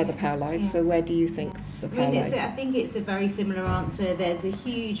where the power lies. So where do you think the power lies? I think it's a very similar answer. There's a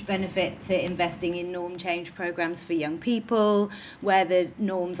huge benefit to investing in norm change programs for young people, where the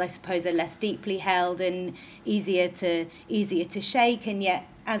norms, I suppose, are less deeply held and easier to shake, and yet,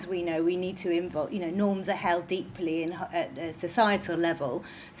 as we know, we need to involve, norms are held deeply at a societal level.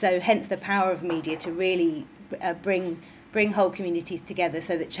 So hence the power of media to really bring whole communities together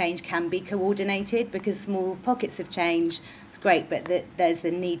so that change can be coordinated, because small pockets of change is great, but there's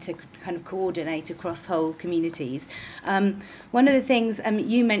the need to kind of coordinate across whole communities. One of the things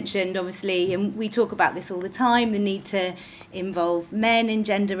you mentioned, obviously, and we talk about this all the time, the need to involve men in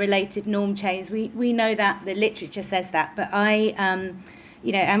gender-related norm change. We know that, the literature says that, but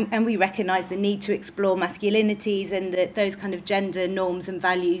and we recognise the need to explore masculinities and those kind of gender norms and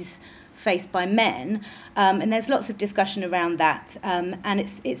values faced by men, and there's lots of discussion around that, and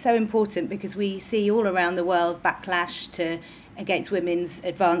it's so important because we see all around the world backlash against women's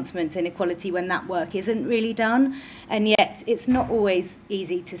advancements and equality when that work isn't really done, and yet it's not always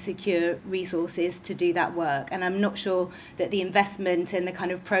easy to secure resources to do that work, and I'm not sure that the investment and the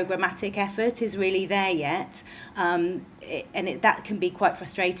kind of programmatic effort is really there yet, that can be quite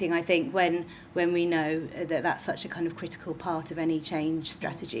frustrating, I think, when we know that that's such a kind of critical part of any change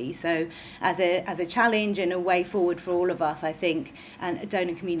strategy. So as a challenge and a way forward for all of us, I think, and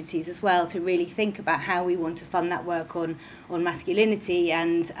donor communities as well, to really think about how we want to fund that work on masculinity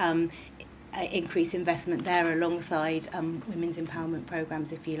and increase investment there alongside women's empowerment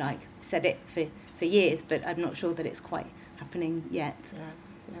programs, if you like. I've said it for years, but I'm not sure that it's quite happening yet.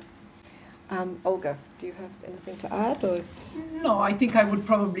 Olga, do you have anything to add? Or? No, I think I would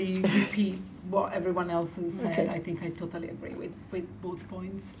probably repeat what everyone else has said. Okay. I think I totally agree with both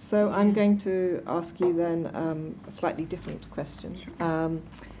points. So I'm going to ask you then a slightly different question,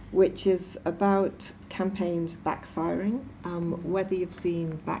 which is about campaigns backfiring, whether you've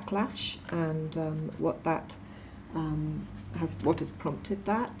seen backlash and what has prompted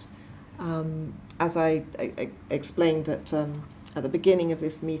that. As I explained at the beginning of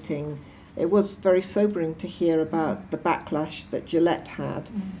this meeting, it was very sobering to hear about the backlash that Gillette had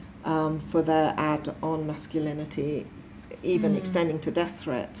for their ad on masculinity, even extending to death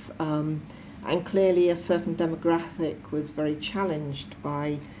threats. And clearly a certain demographic was very challenged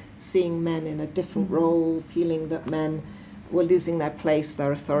by seeing men in a different role, feeling that men were losing their place,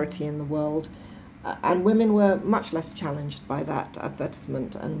 their authority in the world. And women were much less challenged by that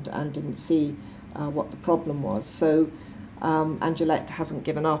advertisement and didn't see what the problem was. So and Gillette hasn't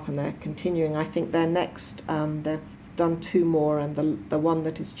given up, and they're continuing. I think their next, they've done 2 more, and the one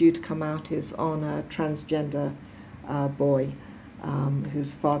that is due to come out is on a transgender boy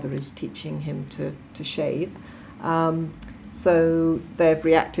whose father is teaching him to shave. So they've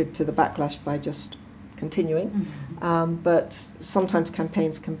reacted to the backlash by just continuing. But sometimes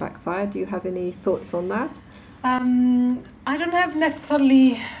campaigns can backfire. Do you have any thoughts on that? I don't have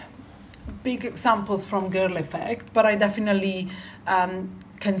necessarily big examples from Girl Effect, but I definitely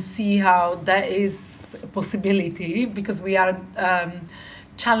can see how there is a possibility, because we are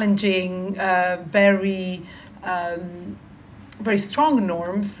challenging very very strong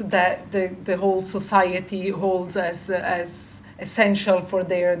norms that the whole society holds as essential for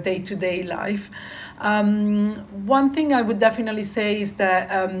their day-to-day life. One thing I would definitely say is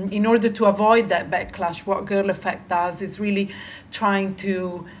that in order to avoid that backlash, what Girl Effect does is really trying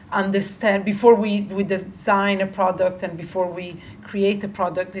to understand, before we design a product and before we create a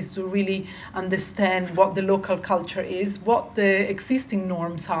product, is to really understand what the local culture is, what the existing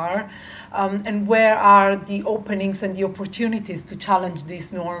norms are, and where are the openings and the opportunities to challenge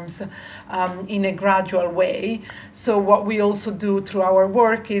these norms in a gradual way. So what we also do through our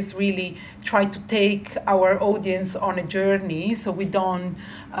work is really try to take our audience on a journey. So we don't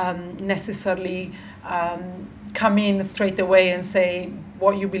necessarily come in straight away and say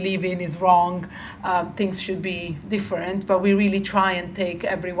what you believe in is wrong, things should be different, but we really try and take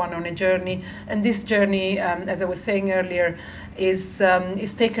everyone on a journey. And this journey, as I was saying earlier, is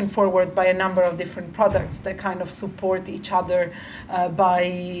taken forward by a number of different products that kind of support each other by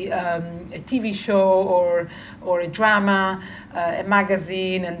a TV show or a drama, a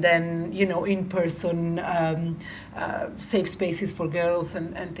magazine, and then in-person safe spaces for girls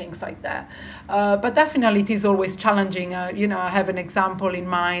and things like that. But definitely it is always challenging. I have an example in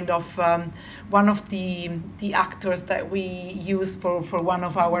mind of one of the actors that we use for one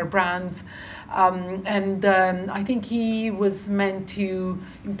of our brands. I think he was meant to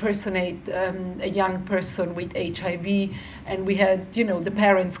impersonate a young person with HIV, and we had, the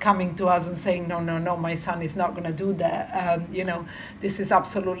parents coming to us and saying, no, my son is not going to do that. This is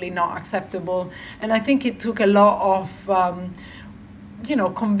absolutely not acceptable. And I think it took a lot of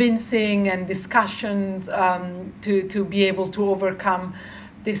convincing and discussions to be able to overcome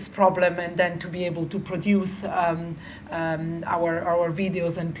this problem, and then to be able to produce our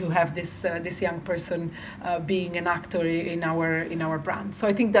videos and to have this young person being an actor in our brand. So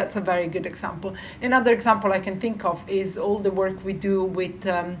I think that's a very good example. Another example I can think of is all the work we do with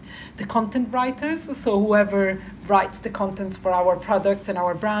the content writers. So whoever writes the content for our products and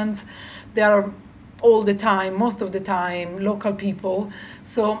our brands, they are all the time, most of the time, local people.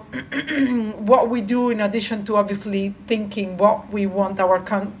 So what we do, in addition to obviously thinking what we want our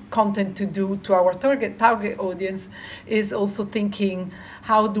content to do to our target audience, is also thinking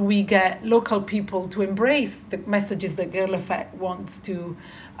how do we get local people to embrace the messages that Girl Effect wants to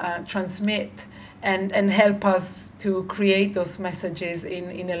transmit, and help us to create those messages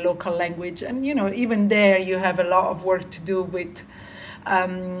in a local language. And even there you have a lot of work to do with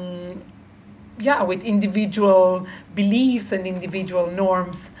with individual beliefs and individual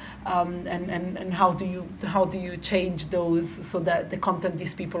norms, and how do you change those so that the content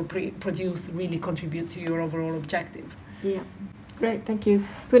these people produce really contribute to your overall objective. Yeah, great, thank you.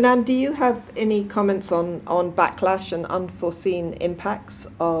 Poonan, do you have any comments on backlash and unforeseen impacts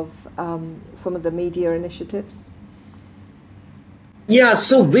of some of the media initiatives? Yeah,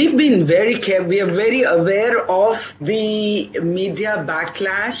 so we've been very careful. We are very aware of the media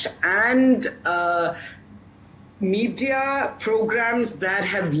backlash and media programs that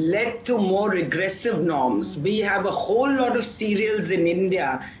have led to more regressive norms. We have a whole lot of serials in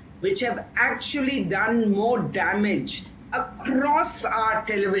India which have actually done more damage across our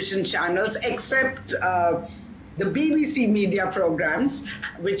television channels, except the BBC media programs,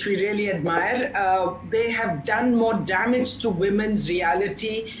 which we really admire. They have done more damage to women's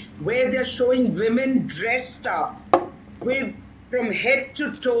reality, where they're showing women dressed up from head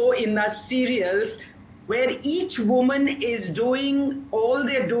to toe in the serials, where each woman is doing, all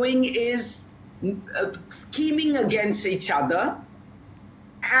they're doing is scheming against each other,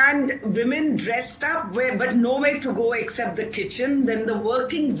 and women dressed up, but nowhere to go except the kitchen. Then the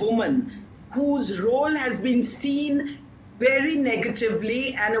working woman, whose role has been seen very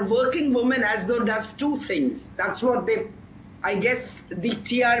negatively, and a working woman as though does two things. That's what the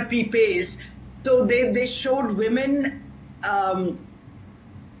TRP pays. So they showed women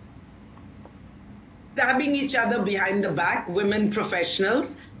stabbing each other behind the back, women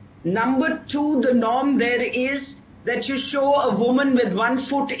professionals. Number two, the norm there is that you show a woman with one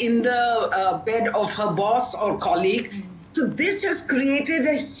foot in the bed of her boss or colleague. So this has created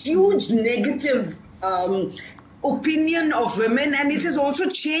a huge negative opinion of women, and it has also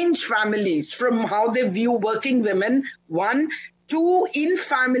changed families from how they view working women. One. Two, in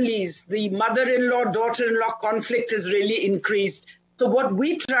families, the mother-in-law, daughter-in-law conflict has really increased. So what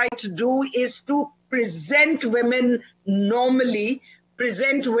we try to do is to present women normally,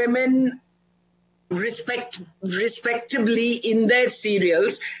 present women respectably in their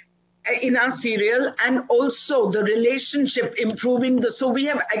serials, in our serial, and also the relationship improving. So we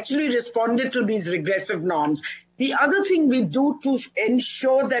have actually responded to these regressive norms. The other thing we do to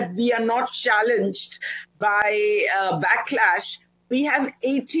ensure that we are not challenged by backlash, we have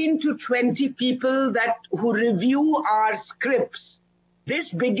 18 to 20 people who review our scripts.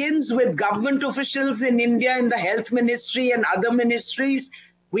 This begins with government officials in India, in the health ministry and other ministries.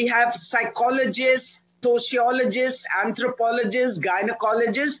 We have psychologists, sociologists, anthropologists,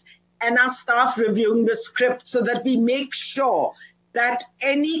 gynecologists, and our staff reviewing the script so that we make sure that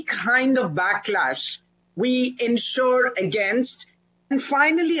any kind of backlash we ensure against. And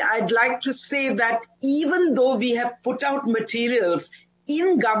finally, I'd like to say that even though we have put out materials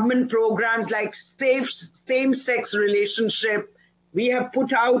in government programs like same-sex relationship, we have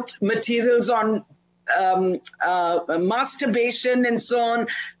put out materials on masturbation and so on.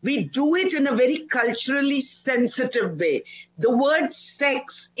 We do it in a very culturally sensitive way. The word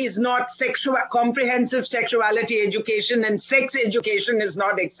sex is not comprehensive sexuality education, and sex education is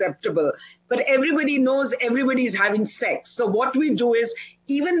not acceptable. But everybody knows everybody's having sex. So what we do is,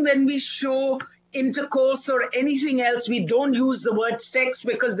 even when we show intercourse or anything else, we don't use the word sex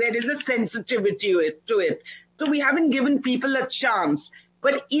because there is a sensitivity to it. So we haven't given people a chance.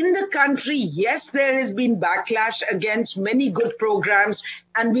 But in the country, yes, there has been backlash against many good programs,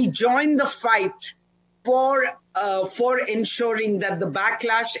 and we join the fight for ensuring that the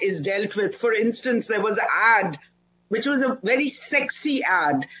backlash is dealt with. For instance, there was an ad, which was a very sexy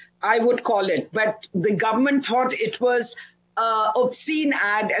ad, I would call it, but the government thought it was an obscene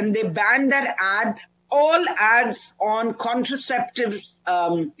ad, and they banned that ad. All ads on contraceptives,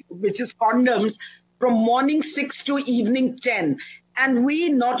 which is condoms, from morning 6 to evening 10. And we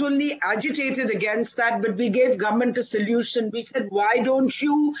not only agitated against that, but we gave government a solution. We said, why don't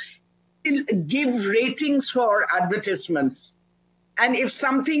you give ratings for advertisements? And if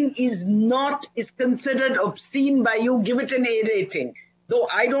something is considered obscene by you, give it an A rating, though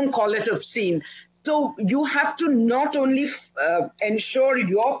I don't call it obscene. So you have to not only ensure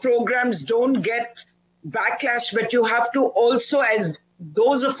your programs don't get backlash, but you have to also, as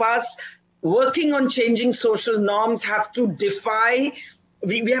those of us working on changing social norms, have to defy.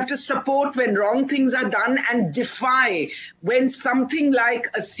 We have to support when wrong things are done and defy when something like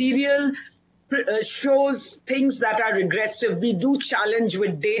a serial shows things that are regressive. We do challenge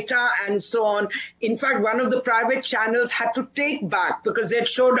with data and so on. In fact, one of the private channels had to take back because it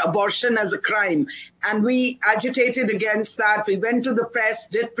showed abortion as a crime. And we agitated against that. We went to the press,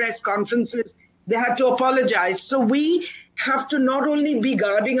 did press conferences. They had to apologize. So we have to not only be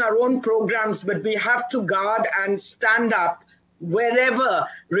guarding our own programs, but we have to guard and stand up wherever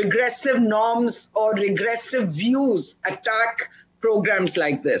regressive norms or regressive views attack programs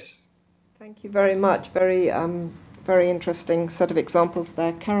like this. Thank you very much. Very interesting set of examples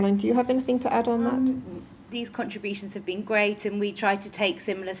there. Caroline, do you have anything to add on that? These contributions have been great, and we try to take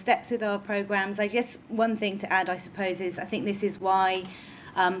similar steps with our programs. One thing to add, I suppose, is I think this is why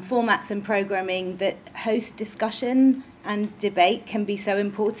formats and programming that host discussion and debate can be so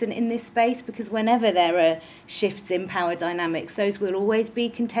important in this space, because whenever there are shifts in power dynamics, those will always be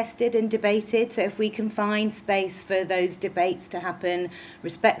contested and debated. So if we can find space for those debates to happen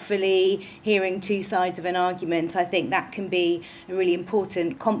respectfully, hearing two sides of an argument, I think that can be a really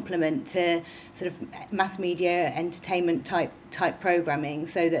important complement to sort of mass media entertainment type programming,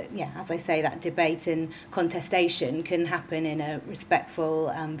 so that, as I say, that debate and contestation can happen in a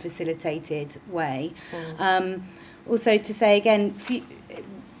respectful, facilitated way. Also, to say again,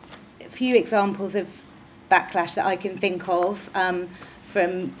 few examples of backlash that I can think of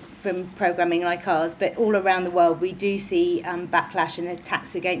from programming like ours, but all around the world we do see backlash and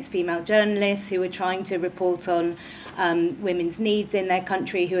attacks against female journalists who are trying to report on women's needs in their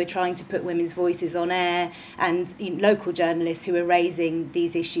country, who are trying to put women's voices on air, and local journalists who are raising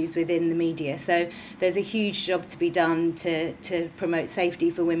these issues within the media. So there's a huge job to be done to promote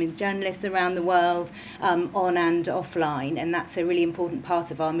safety for women journalists around the world, on and offline, and that's a really important part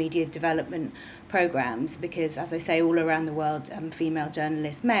of our media development programs, because, as I say, all around the world, female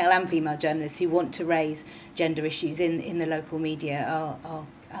journalists, male and female journalists who want to raise gender issues in the local media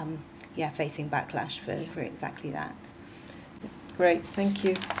are facing backlash for exactly that. Great, thank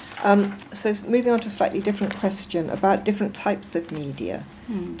you. So moving on to a slightly different question about different types of media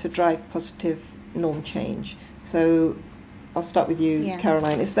to drive positive norm change. So I'll start with you,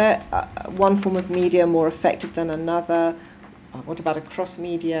 Caroline. Is there one form of media more effective than another? What about a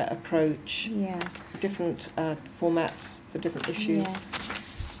cross-media approach? Different formats for different issues?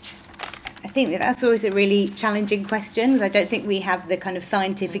 I think that's always a really challenging question, because I don't think we have the kind of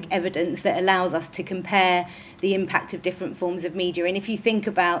scientific evidence that allows us to compare the impact of different forms of media. And if you think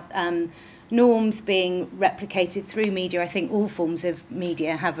about norms being replicated through media, I think all forms of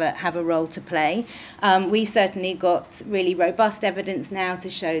media have a role to play. We've certainly got really robust evidence now to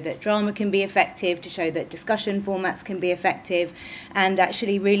show that drama can be effective, to show that discussion formats can be effective, and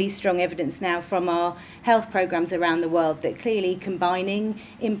actually really strong evidence now from our health programmes around the world that clearly combining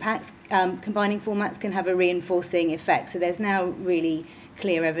formats can have a reinforcing effect. So there's now really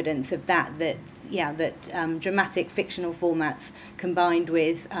clear evidence of that dramatic fictional formats combined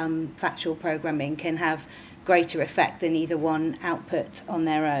with factual programming can have greater effect than either one output on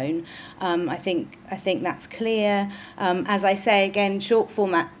their own. I think that's clear. As I say, again, short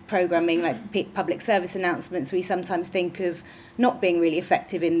format programming like public service announcements, we sometimes think of not being really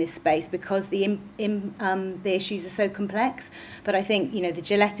effective in this space because the issues are so complex. But I think, the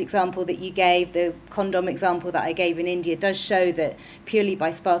Gillette example that you gave, the condom example that I gave in India, does show that purely by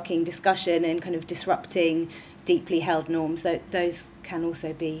sparking discussion and kind of disrupting deeply held norms, that those can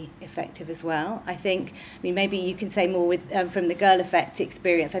also be effective as well. I think, maybe you can say more with from the Girl Effect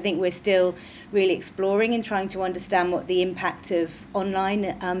experience. I think we're still really exploring and trying to understand what the impact of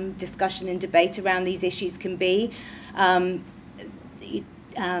online discussion and debate around these issues can be.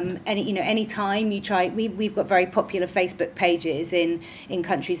 Any time you try, we've got very popular Facebook pages in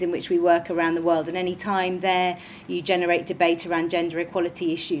countries in which we work around the world, and any time there you generate debate around gender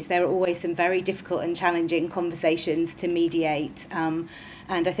equality issues, there are always some very difficult and challenging conversations to mediate, and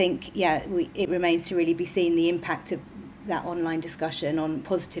I think it remains to really be seen the impact of that online discussion on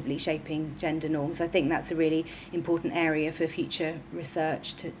positively shaping gender norms. I think that's a really important area for future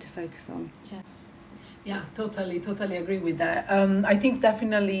research to focus on. Yes. Yeah, totally agree with that. I think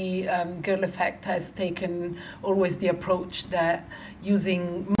definitely Girl Effect has taken always the approach that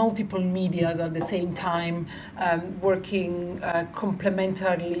using multiple medias at the same time, working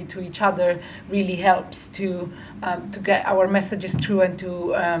complementarily to each other, really helps to get our messages through and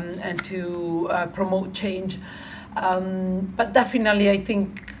to promote change. But definitely, I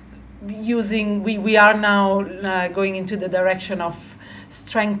think we are now going into the direction of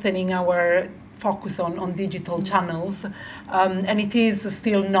strengthening our focus on digital channels, and it is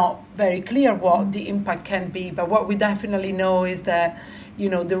still not very clear what the impact can be, but what we definitely know is that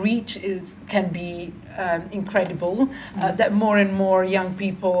the reach can be incredible, that more and more young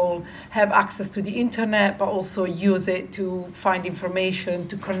people have access to the internet, but also use it to find information,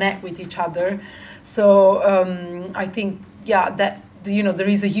 to connect with each other. So I think that there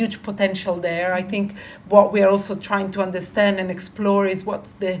is a huge potential there. I think what we are also trying to understand and explore is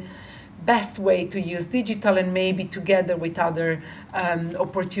what's the best way to use digital, and maybe together with other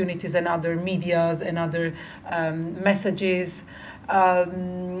opportunities and other medias and other messages.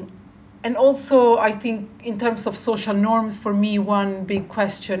 And also, I think in terms of social norms, for me, one big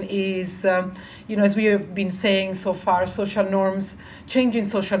question is, as we have been saying so far, changing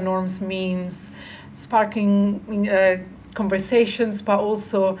social norms means sparking conversations, but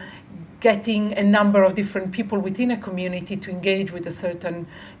also getting a number of different people within a community to engage with a certain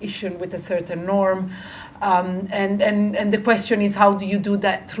issue, with a certain norm. And the question is, how do you do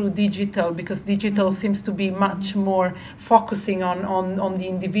that through digital? Because digital seems to be much more focusing on the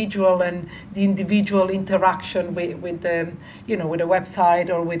individual and the individual interaction with the with a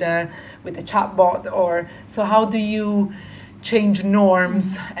website or with a chatbot. So how do you change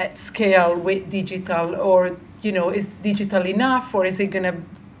norms at scale with digital? Or is digital enough, or is it going to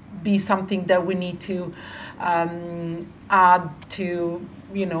be something that we need to add to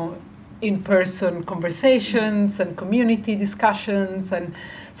in-person conversations and community discussions? And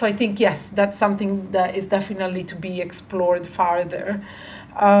so I think, yes, that's something that is definitely to be explored further.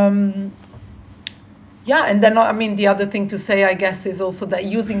 And then the other thing to say, I guess, is also that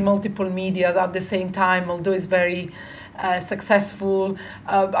using multiple media at the same time, although it's very successful,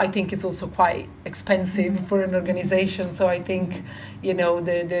 I think it's also quite expensive for an organization. So I think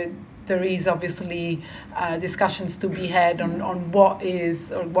there is obviously discussions to be had on what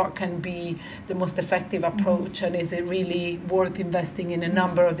is or what can be the most effective approach, and is it really worth investing in a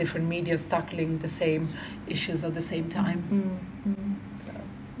number of different medias tackling the same issues at the same time.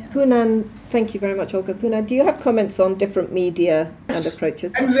 Poonan, thank you very much, Olga. Poonan, do you have comments on different media and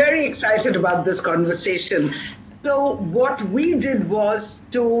approaches? I'm very excited about this conversation. So what we did was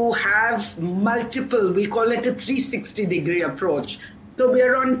to have multiple, we call it a 360-degree approach. So we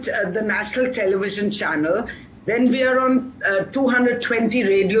are on the national television channel, then we are on 220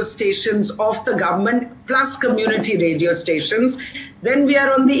 radio stations of the government, plus community radio stations. Then we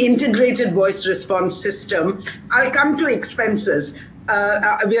are on the integrated voice response system. I'll come to expenses.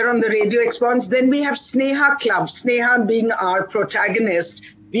 We are on the Radio Expanse. Then we have Sneha Clubs, Sneha being our protagonist.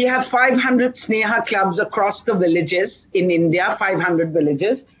 We have 500 Sneha Clubs across the villages in India, 500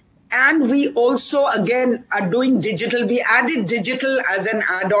 villages. And we also, again, are doing digital. We added digital as an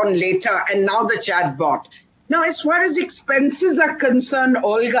add-on later, and now the chatbot. Now, as far as expenses are concerned,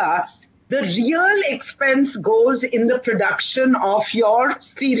 Olga, the real expense goes in the production of your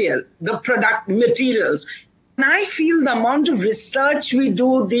serial, the product materials. And I feel the amount of research we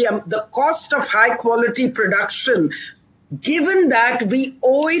do, the cost of high quality production, given that we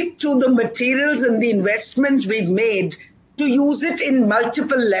owe it to the materials and the investments we've made to use it in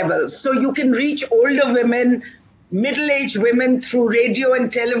multiple levels. So you can reach older women, middle-aged women through radio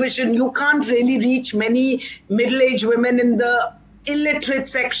and television. You can't really reach many middle-aged women in the illiterate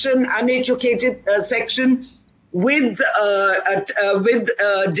section, uneducated section with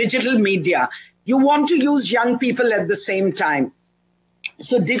digital media. You want to use young people at the same time.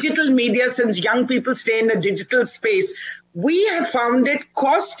 So digital media, since young people stay in a digital space, we have found it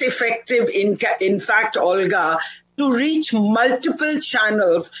cost effective, in fact, Olga, to reach multiple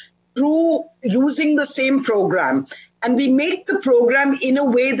channels through using the same program. And we make the program in a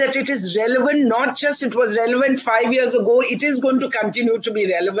way that it is relevant, not just it was relevant 5 years ago, it is going to continue to be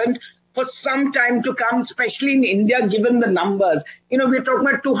relevant for some time to come, especially in India, given the numbers. You know, we're talking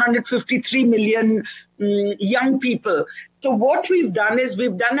about 253 million young people. So what we've done is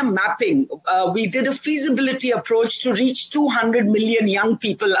we've done a mapping. We did a feasibility approach to reach 200 million young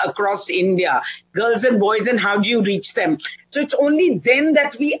people across India, girls and boys, and how do you reach them? So it's only then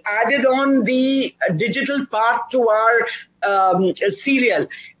that we added on the digital part to our serial.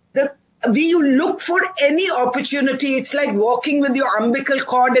 We look for any opportunity. It's like walking with your umbilical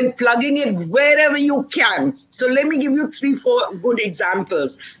cord and plugging it wherever you can. So let me give you 3-4 good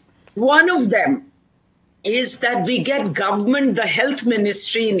examples. One of them is that we get government, the health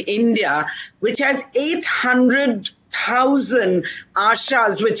ministry in India, which has 800,000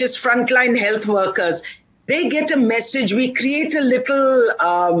 ASHAs, which is frontline health workers. They get a message. We create a little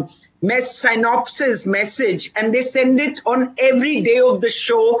synopsis message, and they send it on every day of the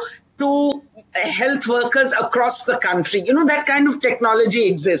show to health workers across the country. You know, that kind of technology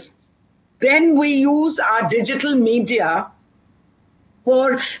exists. Then we use our digital media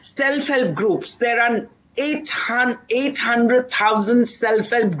for self-help groups. There are 800,000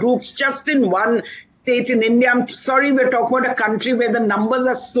 self-help groups just in one state in India. I'm sorry, we're talking about a country where the numbers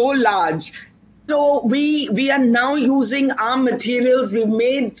are so large. So we are now using our materials. We've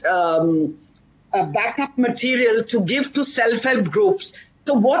made a backup material to give to self-help groups.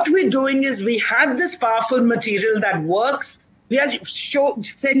 So what we're doing is we have this powerful material that works. We are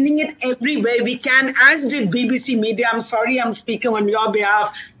sending it everywhere we can, as did BBC Media. I'm sorry, I'm speaking on your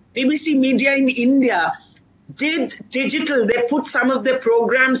behalf. BBC Media in India did digital. They put some of their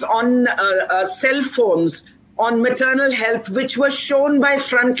programs on cell phones on maternal health, which was shown by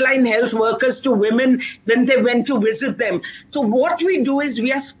frontline health workers to women when they went to visit them. So what we do is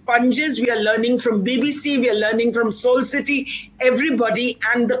we are sponges. We are learning from BBC. We are learning from Soul City, everybody.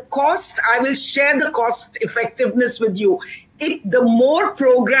 And the cost, I will share the cost effectiveness with you. The more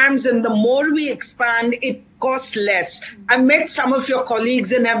programs and the more we expand, it costs less. I met some of your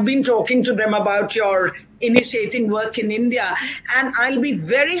colleagues and have been talking to them about your initiating work in India. And I'll be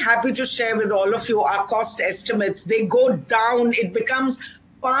very happy to share with all of you our cost estimates. They go down. It becomes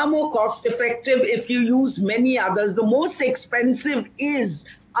far more cost effective if you use many others. The most expensive is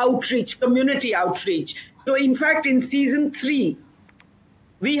outreach, community outreach. So in fact, in season 3,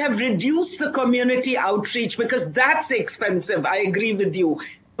 we have reduced the community outreach because that's expensive. I agree with you.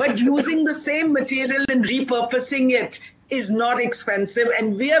 But using the same material and repurposing it is not expensive.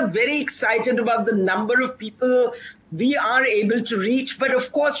 And we are very excited about the number of people we are able to reach. But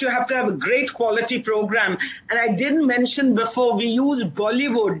of course, you have to have a great quality program. And I didn't mention before, we use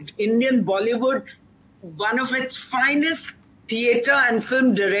Bollywood, Indian Bollywood, one of its finest theatre and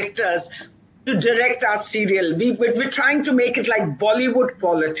film directors to direct our serial. We're trying to make it like Bollywood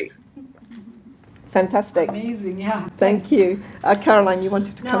quality. Fantastic. Amazing, yeah. Thank you. Caroline, you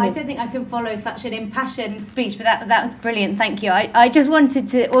wanted to come in? No, I don't think I can follow such an impassioned speech, but that was brilliant. Thank you. I just wanted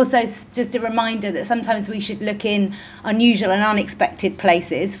to also, just a reminder that sometimes we should look in unusual and unexpected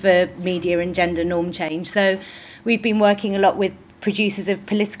places for media and gender norm change. So we've been working a lot with producers of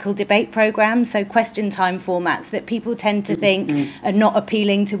political debate programmes, so question time formats that people tend to think are not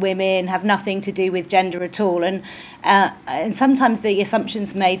appealing to women, have nothing to do with gender at all. And sometimes the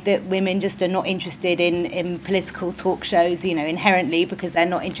assumption's made that women just are not interested in political talk shows, inherently because they're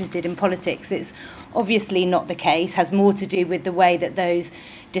not interested in politics. It's obviously not the case, has more to do with the way that those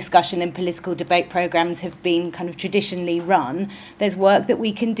discussion and political debate programmes have been kind of traditionally run. There's work that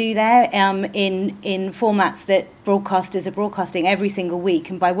we can do there in formats that broadcasters are broadcasting every single week,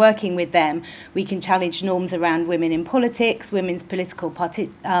 and by working with them we can challenge norms around women in politics, women's political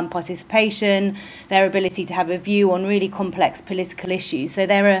participation, their ability to have a view on really complex political issues. So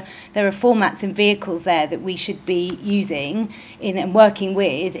there are formats and vehicles there that we should be using and working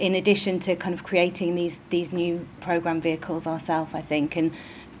with, in addition to kind of creating these new programme vehicles ourselves, I think, and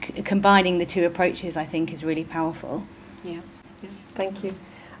combining the two approaches, I think, is really powerful. Yeah. Thank you.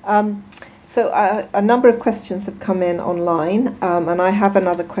 So a number of questions have come in online, and I have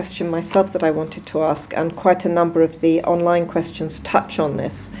another question myself that I wanted to ask, and quite a number of the online questions touch on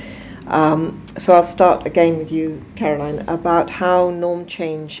this. So I'll start again with you, Caroline, about how norm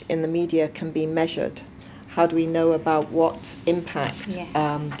change in the media can be measured. How do we know about what impact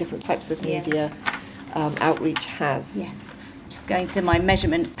different types of media outreach has? Yes. Just going to my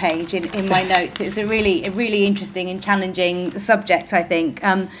measurement page in my notes. It's a really interesting and challenging subject, I think.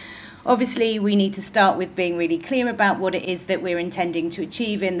 Obviously, we need to start with being really clear about what it is that we're intending to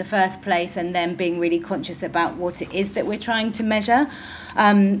achieve in the first place, and then being really conscious about what it is that we're trying to measure.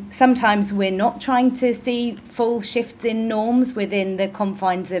 Sometimes we're not trying to see full shifts in norms within the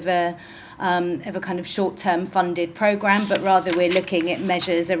confines of a kind of short-term funded programme, but rather we're looking at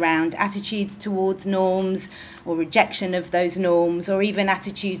measures around attitudes towards norms or rejection of those norms, or even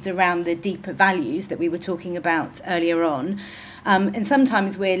attitudes around the deeper values that we were talking about earlier on. And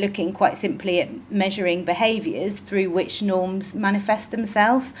sometimes we're looking quite simply at measuring behaviours through which norms manifest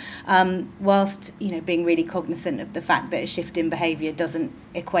themselves, whilst being really cognizant of the fact that a shift in behaviour doesn't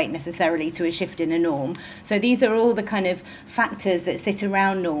equate necessarily to a shift in a norm. So these are all the kind of factors that sit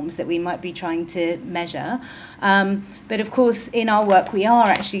around norms that we might be trying to measure. But of course, in our work, we are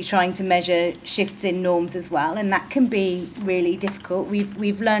actually trying to measure shifts in norms as well, and that can be really difficult.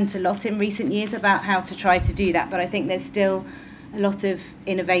 We've learned a lot in recent years about how to try to do that, but I think there's still a lot of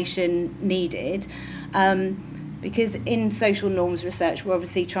innovation needed, because in social norms research we're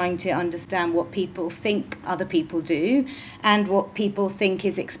obviously trying to understand what people think other people do and what people think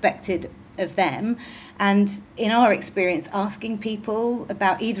is expected of them, and in our experience asking people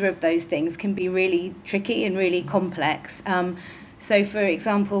about either of those things can be really tricky and really complex. So for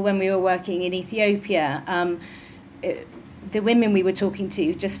example, when we were working in Ethiopia, the women we were talking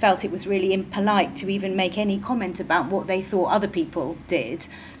to just felt it was really impolite to even make any comment about what they thought other people did.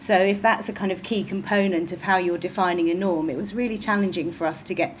 So if that's a kind of key component of how you're defining a norm, it was really challenging for us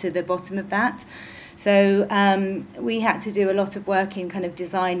to get to the bottom of that. So we had to do a lot of work in kind of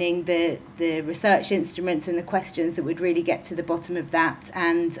designing the research instruments and the questions that would really get to the bottom of that,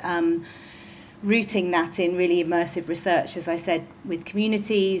 and rooting that in really immersive research, as I said, with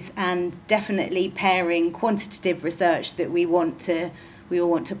communities, and definitely pairing quantitative research that we all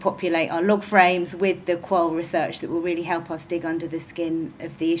want to populate our log frames with the qual research that will really help us dig under the skin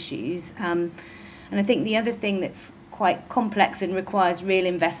of the issues. And I think the other thing that's quite complex and requires real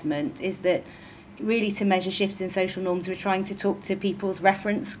investment is that really to measure shifts in social norms, we're trying to talk to people's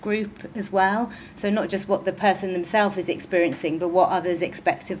reference group as well. So not just what the person themselves is experiencing, but what others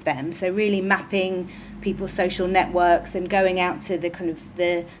expect of them. So really mapping people's social networks and going out to the kind of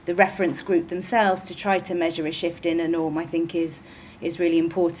the reference group themselves to try to measure a shift in a norm, I think is really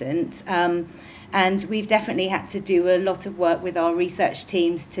important. And we've definitely had to do a lot of work with our research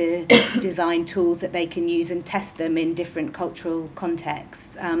teams to design tools that they can use and test them in different cultural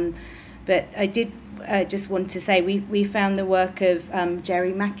contexts. But I did just want to say we found the work of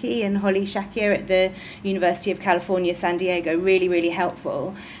Jerry Mackey and Holly Shakir at the University of California, San Diego really, really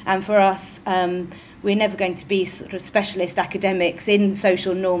helpful. And for us, we're never going to be sort of specialist academics in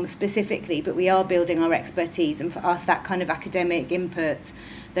social norms specifically, but we are building our expertise. And for us, that kind of academic input,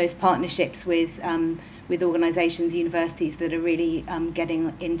 those partnerships with organisations, universities that are really getting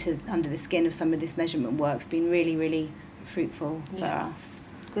under the skin of some of this measurement work's been really, really fruitful for us.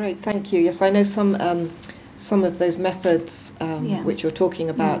 Great, thank you. Yes, I know some of those methods which you're talking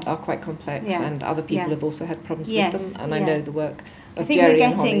about are quite complex, and other people have also had problems with them. And I know the work of Jerry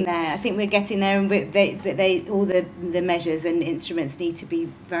and Holly. I think we're getting there, and they all the measures and instruments need to be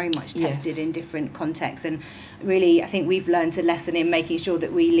very much tested in different contexts. And really, I think we've learned a lesson in making sure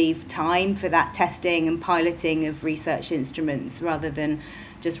that we leave time for that testing and piloting of research instruments rather than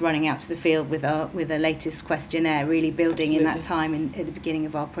just running out to the field with the latest questionnaire, really building in that time at the beginning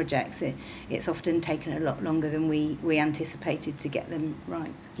of our projects. It's often taken a lot longer than we anticipated to get them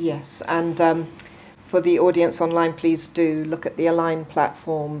right. Yes, and for the audience online, please do look at the Align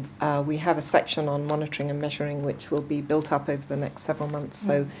platform. We have a section on monitoring and measuring which will be built up over the next several months.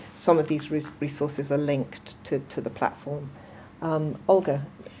 So some of these resources are linked to the platform. Olga?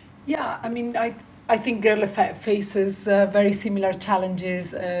 Yeah, I mean, I think Girl Effect faces very similar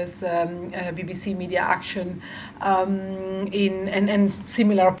challenges as BBC Media Action and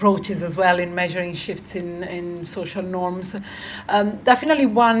similar approaches as well in measuring shifts in social norms. Definitely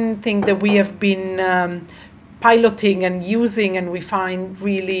one thing that we have been piloting and using and we find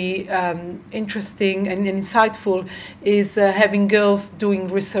really interesting and insightful is having girls doing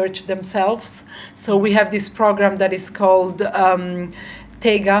research themselves. So we have this program that is called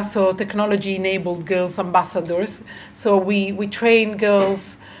TEGA, so Technology-Enabled Girls Ambassadors. So we train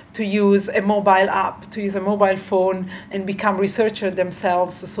girls to use a mobile app, to use a mobile phone and become researchers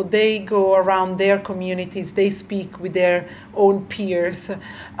themselves. So they go around their communities, they speak with their own peers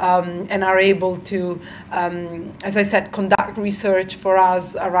and are able to, as I said, conduct research for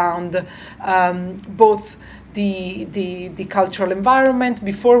us around both the cultural environment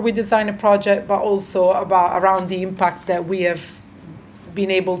before we design a project, but also around the impact that we have been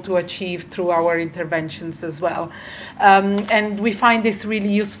able to achieve through our interventions as well. And we find this really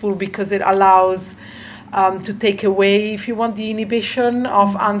useful because it allows to take away, if you want, the inhibition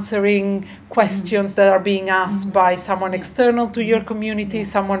of answering questions that are being asked by someone external to your community,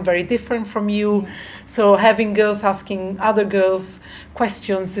 someone very different from you. So having girls asking other girls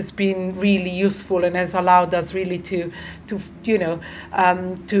questions has been really useful and has allowed us really to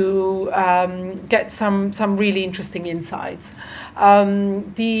get some really interesting insights.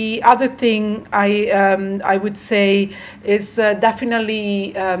 The other thing I would say is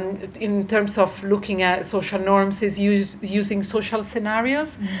definitely in terms of looking at social norms is using social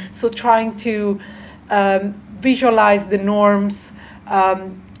scenarios. So trying to visualize the norms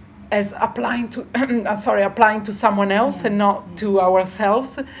as applying to someone else and not to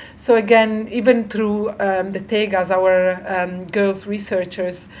ourselves. So again, even through the TEGAs, our girls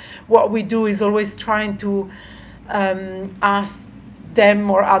researchers, what we do is always trying to ask them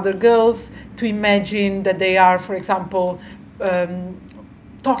or other girls to imagine that they are, for example,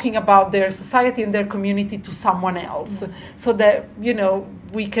 talking about their society and their community to someone else, so that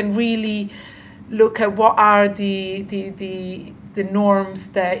we can really look at what are the norms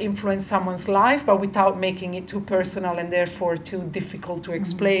that influence someone's life, but without making it too personal and therefore too difficult to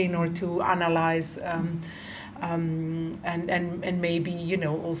explain or to analyze, and maybe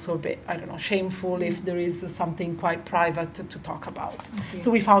also a bit, I don't know, shameful if there is something quite private to talk about. Okay. So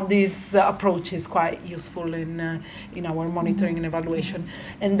we found this approach is quite useful in our monitoring and evaluation,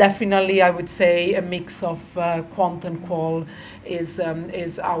 and definitely I would say a mix of quant and qual is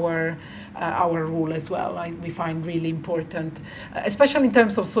our rule as well. We find really important, especially in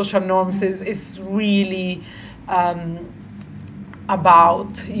terms of social norms, is really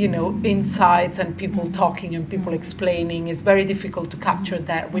about insights and people talking and people explaining. It's very difficult to capture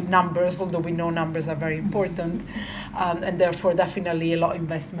that with numbers, although we know numbers are very important, and therefore definitely a lot of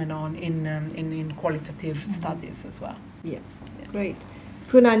investment in qualitative studies as well. Yeah, great.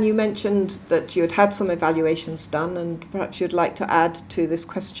 Poonan, you mentioned that you had some evaluations done, and perhaps you'd like to add to this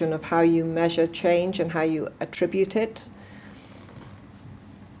question of how you measure change and how you attribute it.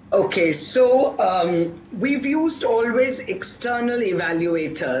 Okay, so we've used always external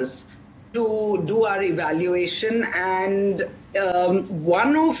evaluators to do our evaluation, and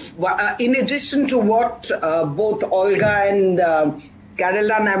in addition to what both Olga and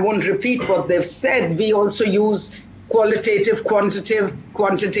Caroline, I won't repeat what they've said, we also use qualitative,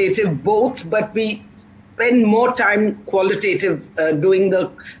 quantitative, both, but we spend more time qualitative doing the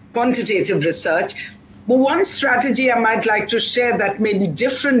quantitative research. But one strategy I might like to share that may be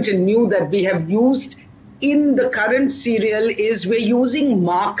different and new that we have used in the current serial is we're using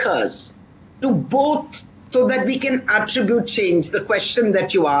markers to both, so that we can attribute change, the question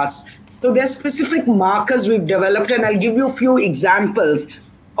that you asked. So there are specific markers we've developed, and I'll give you a few examples.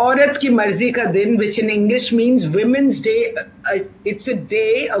 Aurat Ki Marzi Ka Din, which in English means Women's Day. It's a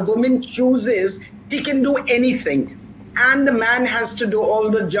day a woman chooses, she can do anything. And the man has to do all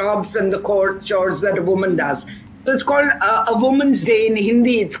the jobs and the chores that a woman does. So it's called a Woman's Day. In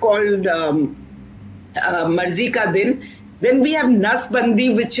Hindi, it's called Marzi Ka Din. Then we have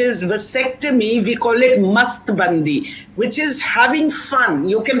Nasbandi, which is vasectomy. We call it Mastbandi, which is having fun.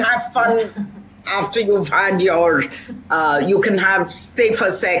 You can have fun after you've had you can have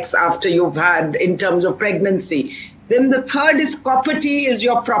safer sex after you've had in terms of pregnancy. Then the third is property is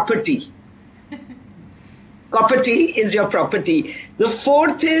your property. Property is your property. The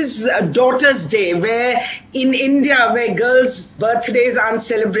fourth is Daughter's Day, where in India, where girls' birthdays aren't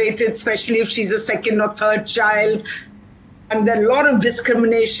celebrated, especially if she's a second or third child. And there are a lot of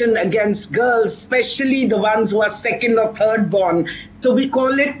discrimination against girls, especially the ones who are second or third born. So we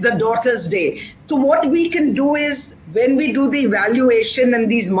call it the Daughter's Day. So what we can do is, when we do the evaluation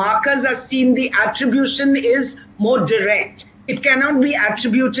and these markers are seen, the attribution is more direct. It cannot be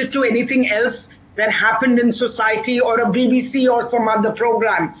attributed to anything else that happened in society or a BBC or some other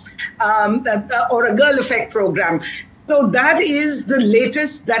program or a Girl Effect program. So that is the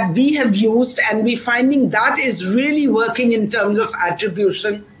latest that we have used, and we're finding that is really working in terms of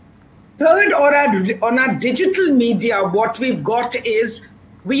attribution. Third, on our digital media, what we've got is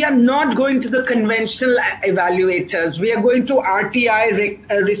we are not going to the conventional evaluators. We are going to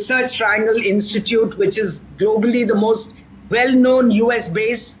RTI, Research Triangle Institute, which is globally the most well-known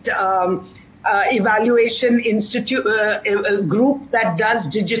US-based evaluation institute group that does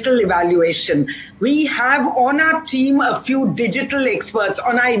digital evaluation. We have on our team a few digital experts.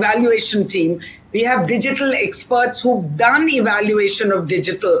 On our evaluation team, we have digital experts who've done evaluation of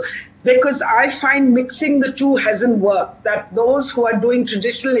digital, because I find mixing the two hasn't worked. That those who are doing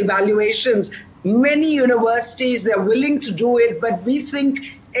traditional evaluations, many universities, they're willing to do it, but we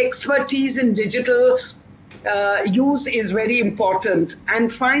think expertise in digital use is very important.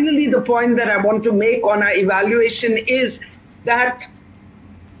 And finally, the point that I want to make on our evaluation is that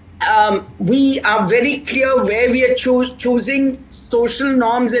we are very clear where we are choosing social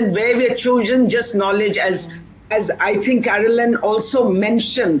norms and where we are choosing just knowledge. As I think Carolyn also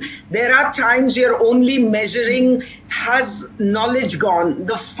mentioned, there are times you're only measuring, has knowledge gone?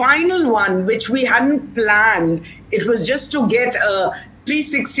 The final one, which we hadn't planned, it was just to get a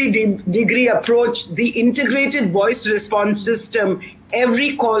 360-degree approach, the integrated voice response system.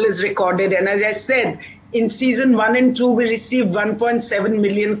 Every call is recorded. And as I said, in season 1 and 2, we received 1.7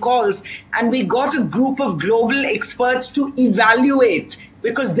 million calls. And we got a group of global experts to evaluate,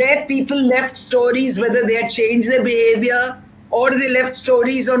 because their people left stories, whether they had changed their behavior, or they left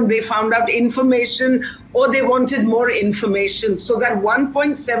stories on they found out information, or they wanted more information. So that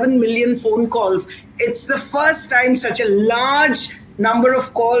 1.7 million phone calls, it's the first time such a large number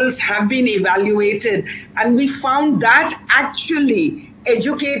of calls have been evaluated. And we found that actually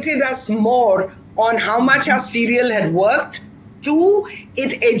educated us more on how much our serial had worked. 2,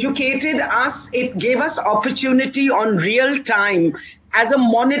 it educated us, it gave us opportunity on real time as a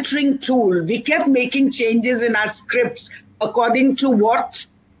monitoring tool. We kept making changes in our scripts according to what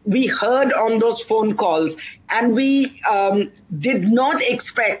we heard on those phone calls. And we did not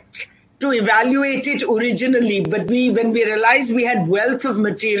expect to evaluate it originally, but when we realized we had wealth of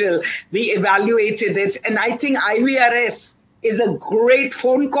material, we evaluated it. And I think IVRS is a great,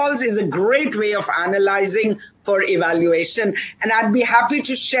 phone calls is a great way of analyzing for evaluation. And I'd be happy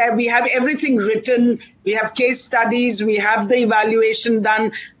to share, we have everything written, we have case studies, we have the evaluation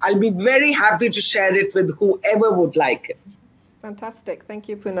done. I'll be very happy to share it with whoever would like it. Fantastic, thank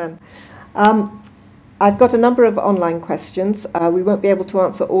you, Poonan. I've got a number of online questions. We won't be able to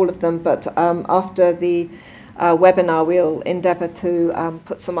answer all of them, but after the webinar, we'll endeavour to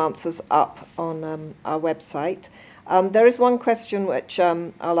put some answers up on our website. There is one question which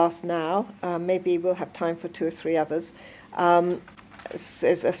I'll ask now. Maybe we'll have time for 2 or 3 others. It's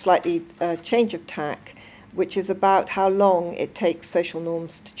a slightly change of tack, which is about how long it takes social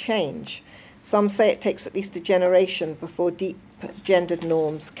norms to change. Some say it takes at least a generation before deep gendered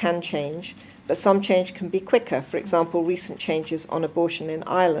norms can change, but some change can be quicker. For example, recent changes on abortion in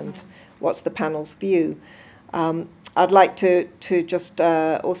Ireland. What's the panel's view? I'd like to just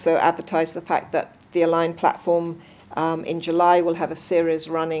also advertise the fact that the Align platform in July will have a series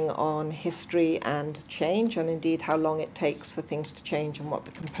running on history and change, and indeed how long it takes for things to change and what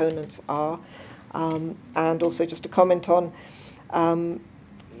the components are. And also just to comment on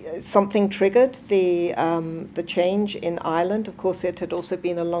something triggered the change in Ireland. Of course, it had also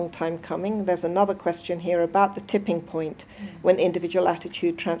been a long time coming. There's another question here about the tipping point when individual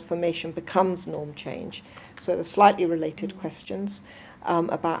attitude transformation becomes norm change. So the slightly related questions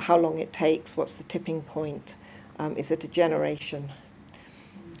about how long it takes, what's the tipping point, is it a generation?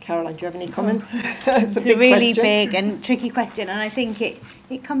 Caroline, do you have any comments? It's a really big and tricky question, and I think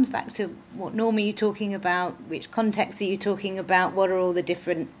it comes back to what norm are you talking about, which context are you talking about, what are all the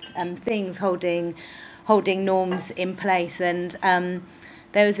different things holding norms in place. And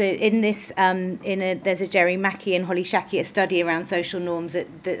there was there's a Jerry Mackey and Holly Shackey study around social norms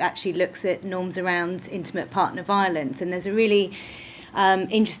that actually looks at norms around intimate partner violence, and there's a really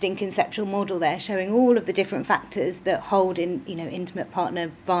interesting conceptual model there, showing all of the different factors that hold in, intimate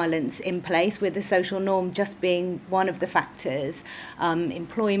partner violence in place, with the social norm just being one of the factors.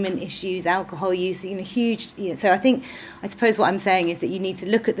 Employment issues, alcohol use, huge. So I suppose what I'm saying is that you need to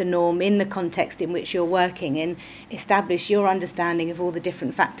look at the norm in the context in which you're working and establish your understanding of all the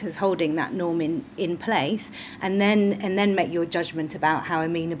different factors holding that norm in place, and then make your judgment about how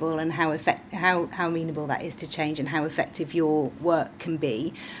amenable and how amenable that is to change and how effective your work can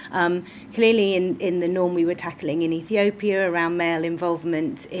be. Clearly in the norm we were tackling in Ethiopia around male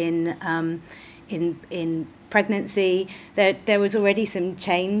involvement in pregnancy, there was already some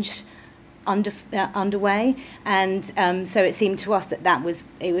change underway, and so it seemed to us that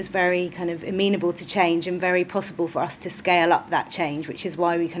it was very kind of amenable to change and very possible for us to scale up that change, which is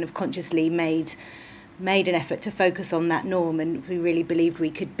why we kind of consciously made an effort to focus on that norm, and we really believed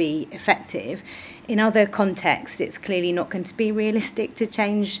we could be effective. In other contexts, it's clearly not going to be realistic to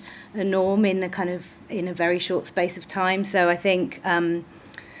change the norm in a very short space of time. So I think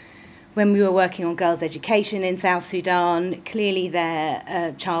when we were working on girls' education in South Sudan, clearly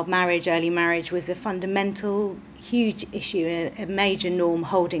their child marriage, early marriage was a fundamental, huge issue, a major norm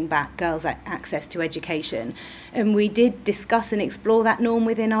holding back girls' access to education. And we did discuss and explore that norm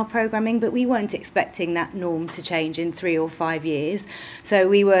within our programming, but we weren't expecting that norm to change in 3 or 5 years. So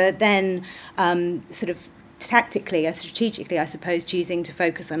we were then sort of tactically or strategically, I suppose, choosing to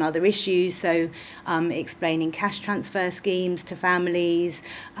focus on other issues, so explaining cash transfer schemes to families,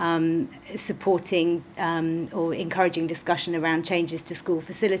 supporting or encouraging discussion around changes to school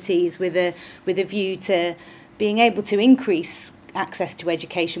facilities with a view to being able to increase access to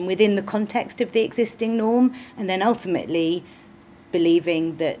education within the context of the existing norm, and then ultimately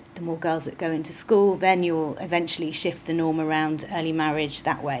believing that the more girls that go into school, then you'll eventually shift the norm around early marriage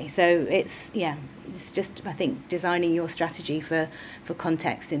that way. So it's just, I think, designing your strategy for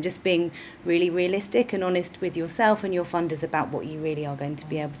context and just being really realistic and honest with yourself and your funders about what you really are going to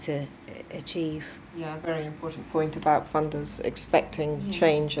be able to achieve. Yeah, a very important point about funders expecting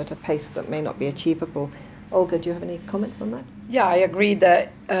change at a pace that may not be achievable. Olga, do you have any comments on that? Yeah, I agree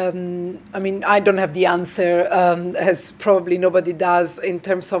that, I don't have the answer, as probably nobody does, in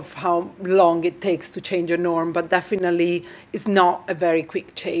terms of how long it takes to change a norm, but definitely it's not a very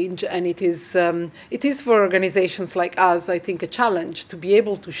quick change, and it is for organizations like us, I think, a challenge to be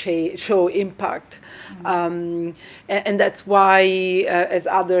able to show impact. And that's why, as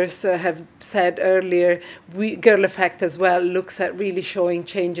others have said earlier, Girl Effect as well looks at really showing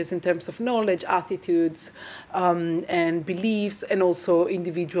changes in terms of knowledge, attitudes, and beliefs, and also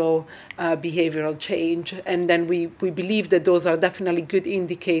individual behavioral change. And then we believe that those are definitely good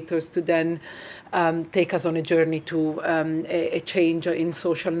indicators to then take us on a journey to a change in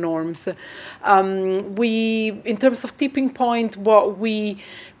social norms. In terms of tipping point, what we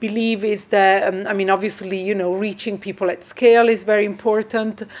believe is that, obviously, reaching people at scale is very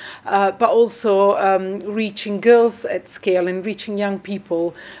important, but also reaching girls at scale and reaching young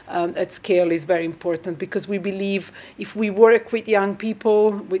people at scale is very important, because we believe if we work with young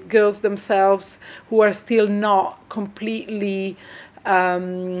people, with girls themselves, who are still not completely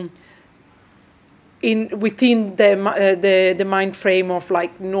within the mind frame of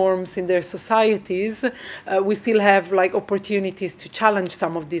norms in their societies, we still have opportunities to challenge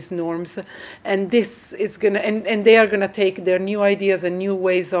some of these norms, and this is and they are gonna take their new ideas and new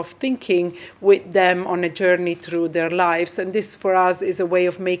ways of thinking with them on a journey through their lives. And this for us is a way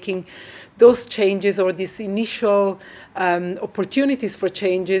of making those changes, or these initial opportunities for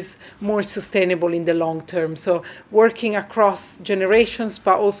changes, more sustainable in the long term. So working across generations,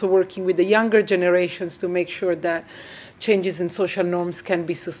 but also working with the younger generations to make sure that changes in social norms can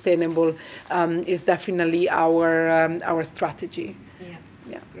be sustainable is definitely our strategy.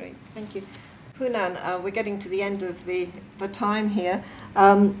 Yeah, great, thank you. Poonan, we're getting to the end of the time here.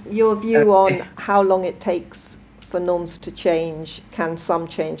 Your view on how long it takes for norms to change? Can some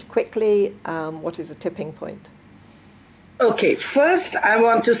change quickly? What is a tipping point? Okay, first I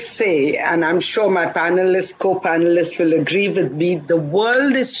want to say, and I'm sure my co-panelists will agree with me, the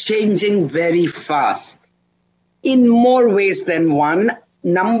world is changing very fast in more ways than one.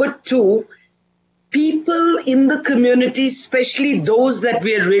 Number two, people in the community, especially those that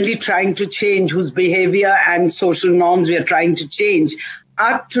we are really trying to change, whose behavior and social norms we are trying to change,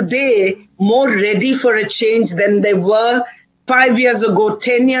 are today more ready for a change than they were 5 years ago,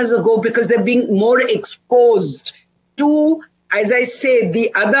 10 years ago, because they're being more exposed to, as I say,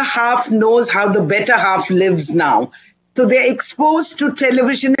 the other half knows how the better half lives now. So they're exposed to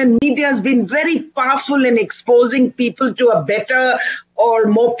television, and media has been very powerful in exposing people to a better or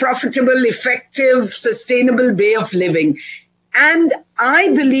more profitable, effective, sustainable way of living. And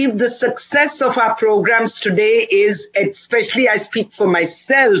I believe the success of our programs today is, especially I speak for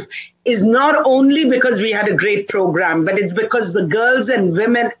myself, is not only because we had a great program, but it's because the girls and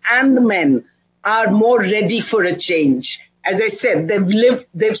women and the men are more ready for a change. As I said,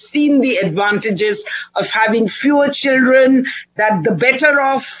 they've seen the advantages of having fewer children, that the better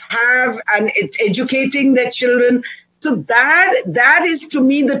off have, and educating their children. So that is, to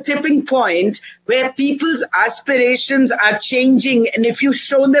me, the tipping point where people's aspirations are changing. And if you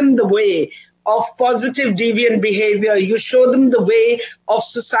show them the way of positive deviant behavior, you show them the way of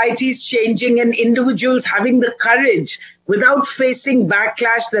societies changing and individuals having the courage without facing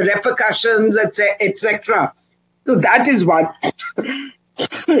backlash, the repercussions, etc. So that is one.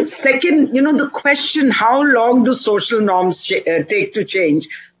 Second, the question, how long do social norms take to change?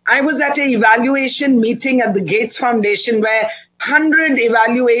 I was at an evaluation meeting at the Gates Foundation where 100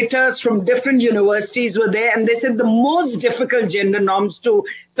 evaluators from different universities were there, and they said the most difficult norms to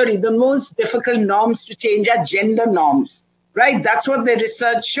change are gender norms, right? That's what the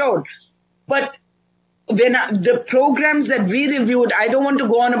research showed. But when the programs that we reviewed, I don't want to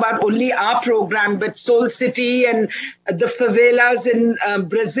go on about only our program, but Soul City and the favelas in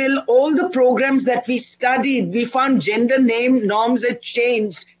Brazil, all the programs that we studied, we found gender norms had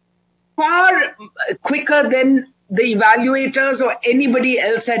changed far quicker than the evaluators or anybody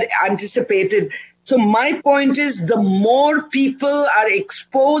else had anticipated. So my point is, the more people are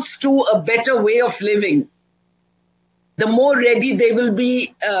exposed to a better way of living, the more ready they will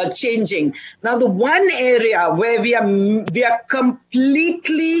be changing. Now, the one area where we are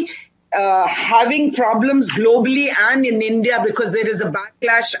completely having problems globally and in India because there is a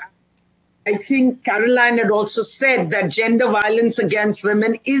backlash. I think Caroline had also said that gender violence against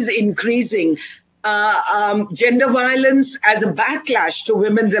women is increasing. Gender violence as a backlash to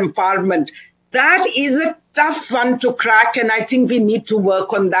women's empowerment. That is a tough one to crack, and I think we need to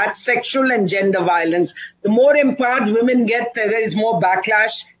work on that. Sexual and gender violence. The more empowered women get, there is more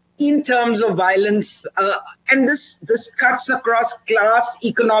backlash in terms of violence. And this cuts across class,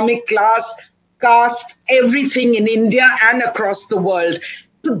 economic class, caste, everything in India and across the world.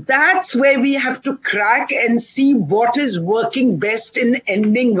 So that's where we have to crack and see what is working best in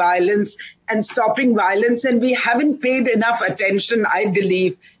ending violence and stopping violence. And we haven't paid enough attention, I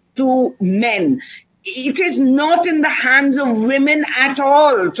believe, to men. It is not in the hands of women at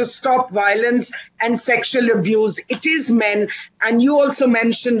all to stop violence and sexual abuse. It is men. And you also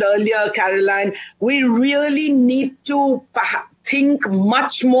mentioned earlier, Caroline, we really need to think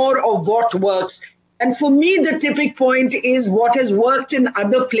much more of what works. And for me, the tipping point is what has worked in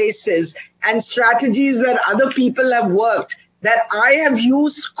other places and strategies that other people have worked, that I have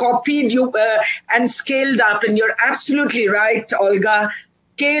used, copied, and scaled up. And you're absolutely right, Olga.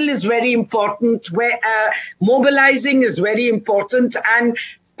 Scale is very important, where mobilizing is very important. And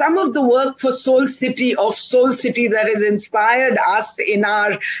some of the work for Soul City that has inspired us in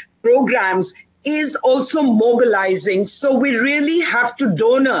our programs is also mobilizing. So we really have to,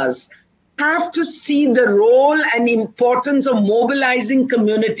 donors have to see the role and importance of mobilizing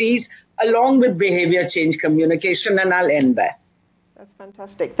communities along with behavior change communication. And I'll end there. That's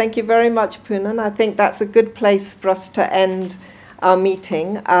fantastic. Thank you very much, Poonan. I think that's a good place for us to end our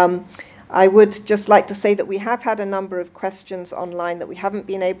meeting. I would just like to say that we have had a number of questions online that we haven't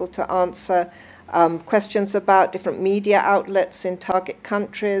been able to answer. Questions about different media outlets in target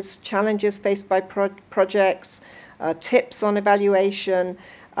countries, challenges faced by projects, tips on evaluation,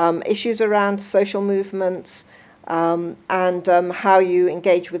 issues around social movements, and how you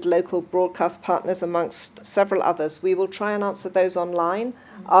engage with local broadcast partners, amongst several others. We will try and answer those online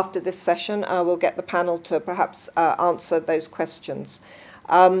after this session. We'll get the panel to perhaps answer those questions.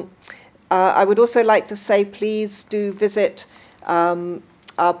 I would also like to say, please do visit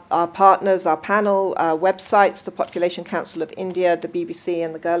our partners, our panel websites, the Population Council of India, the BBC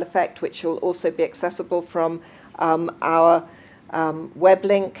and the Girl Effect, which will also be accessible from our web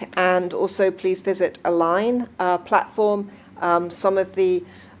link, and also please visit Align platform. Some of the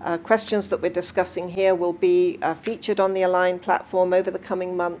questions that we're discussing here will be featured on the Align platform over the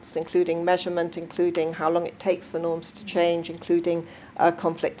coming months, including measurement, including how long it takes for norms to change, including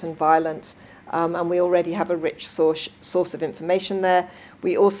conflict and violence. And we already have a rich source of information there.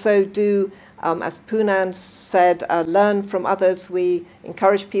 We also do, as Poonan said, learn from others. We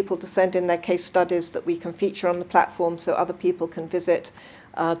encourage people to send in their case studies that we can feature on the platform so other people can visit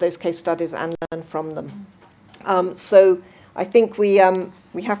those case studies and learn from them. So I think we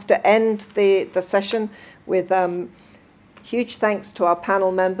have to end the session with huge thanks to our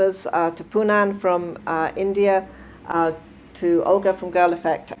panel members, to Poonan from India, to Olga from Girl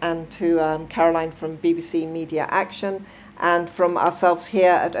Effect, and to Caroline from BBC Media Action. And from ourselves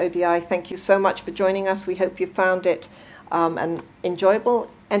here at ODI, thank you so much for joining us. We hope you found it an enjoyable,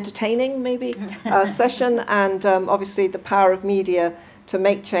 entertaining maybe session, and obviously the power of media to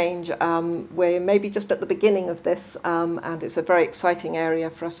make change. We're maybe just at the beginning of this, and it's a very exciting area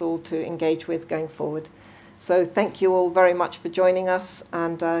for us all to engage with going forward. So thank you all very much for joining us,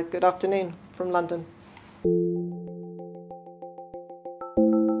 and good afternoon from London.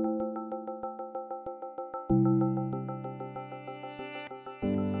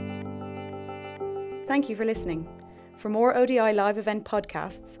 Thank you for listening. For more ODI live event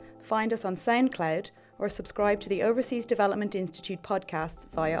podcasts, find us on SoundCloud or subscribe to the Overseas Development Institute podcasts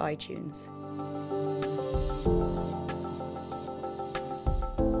via iTunes.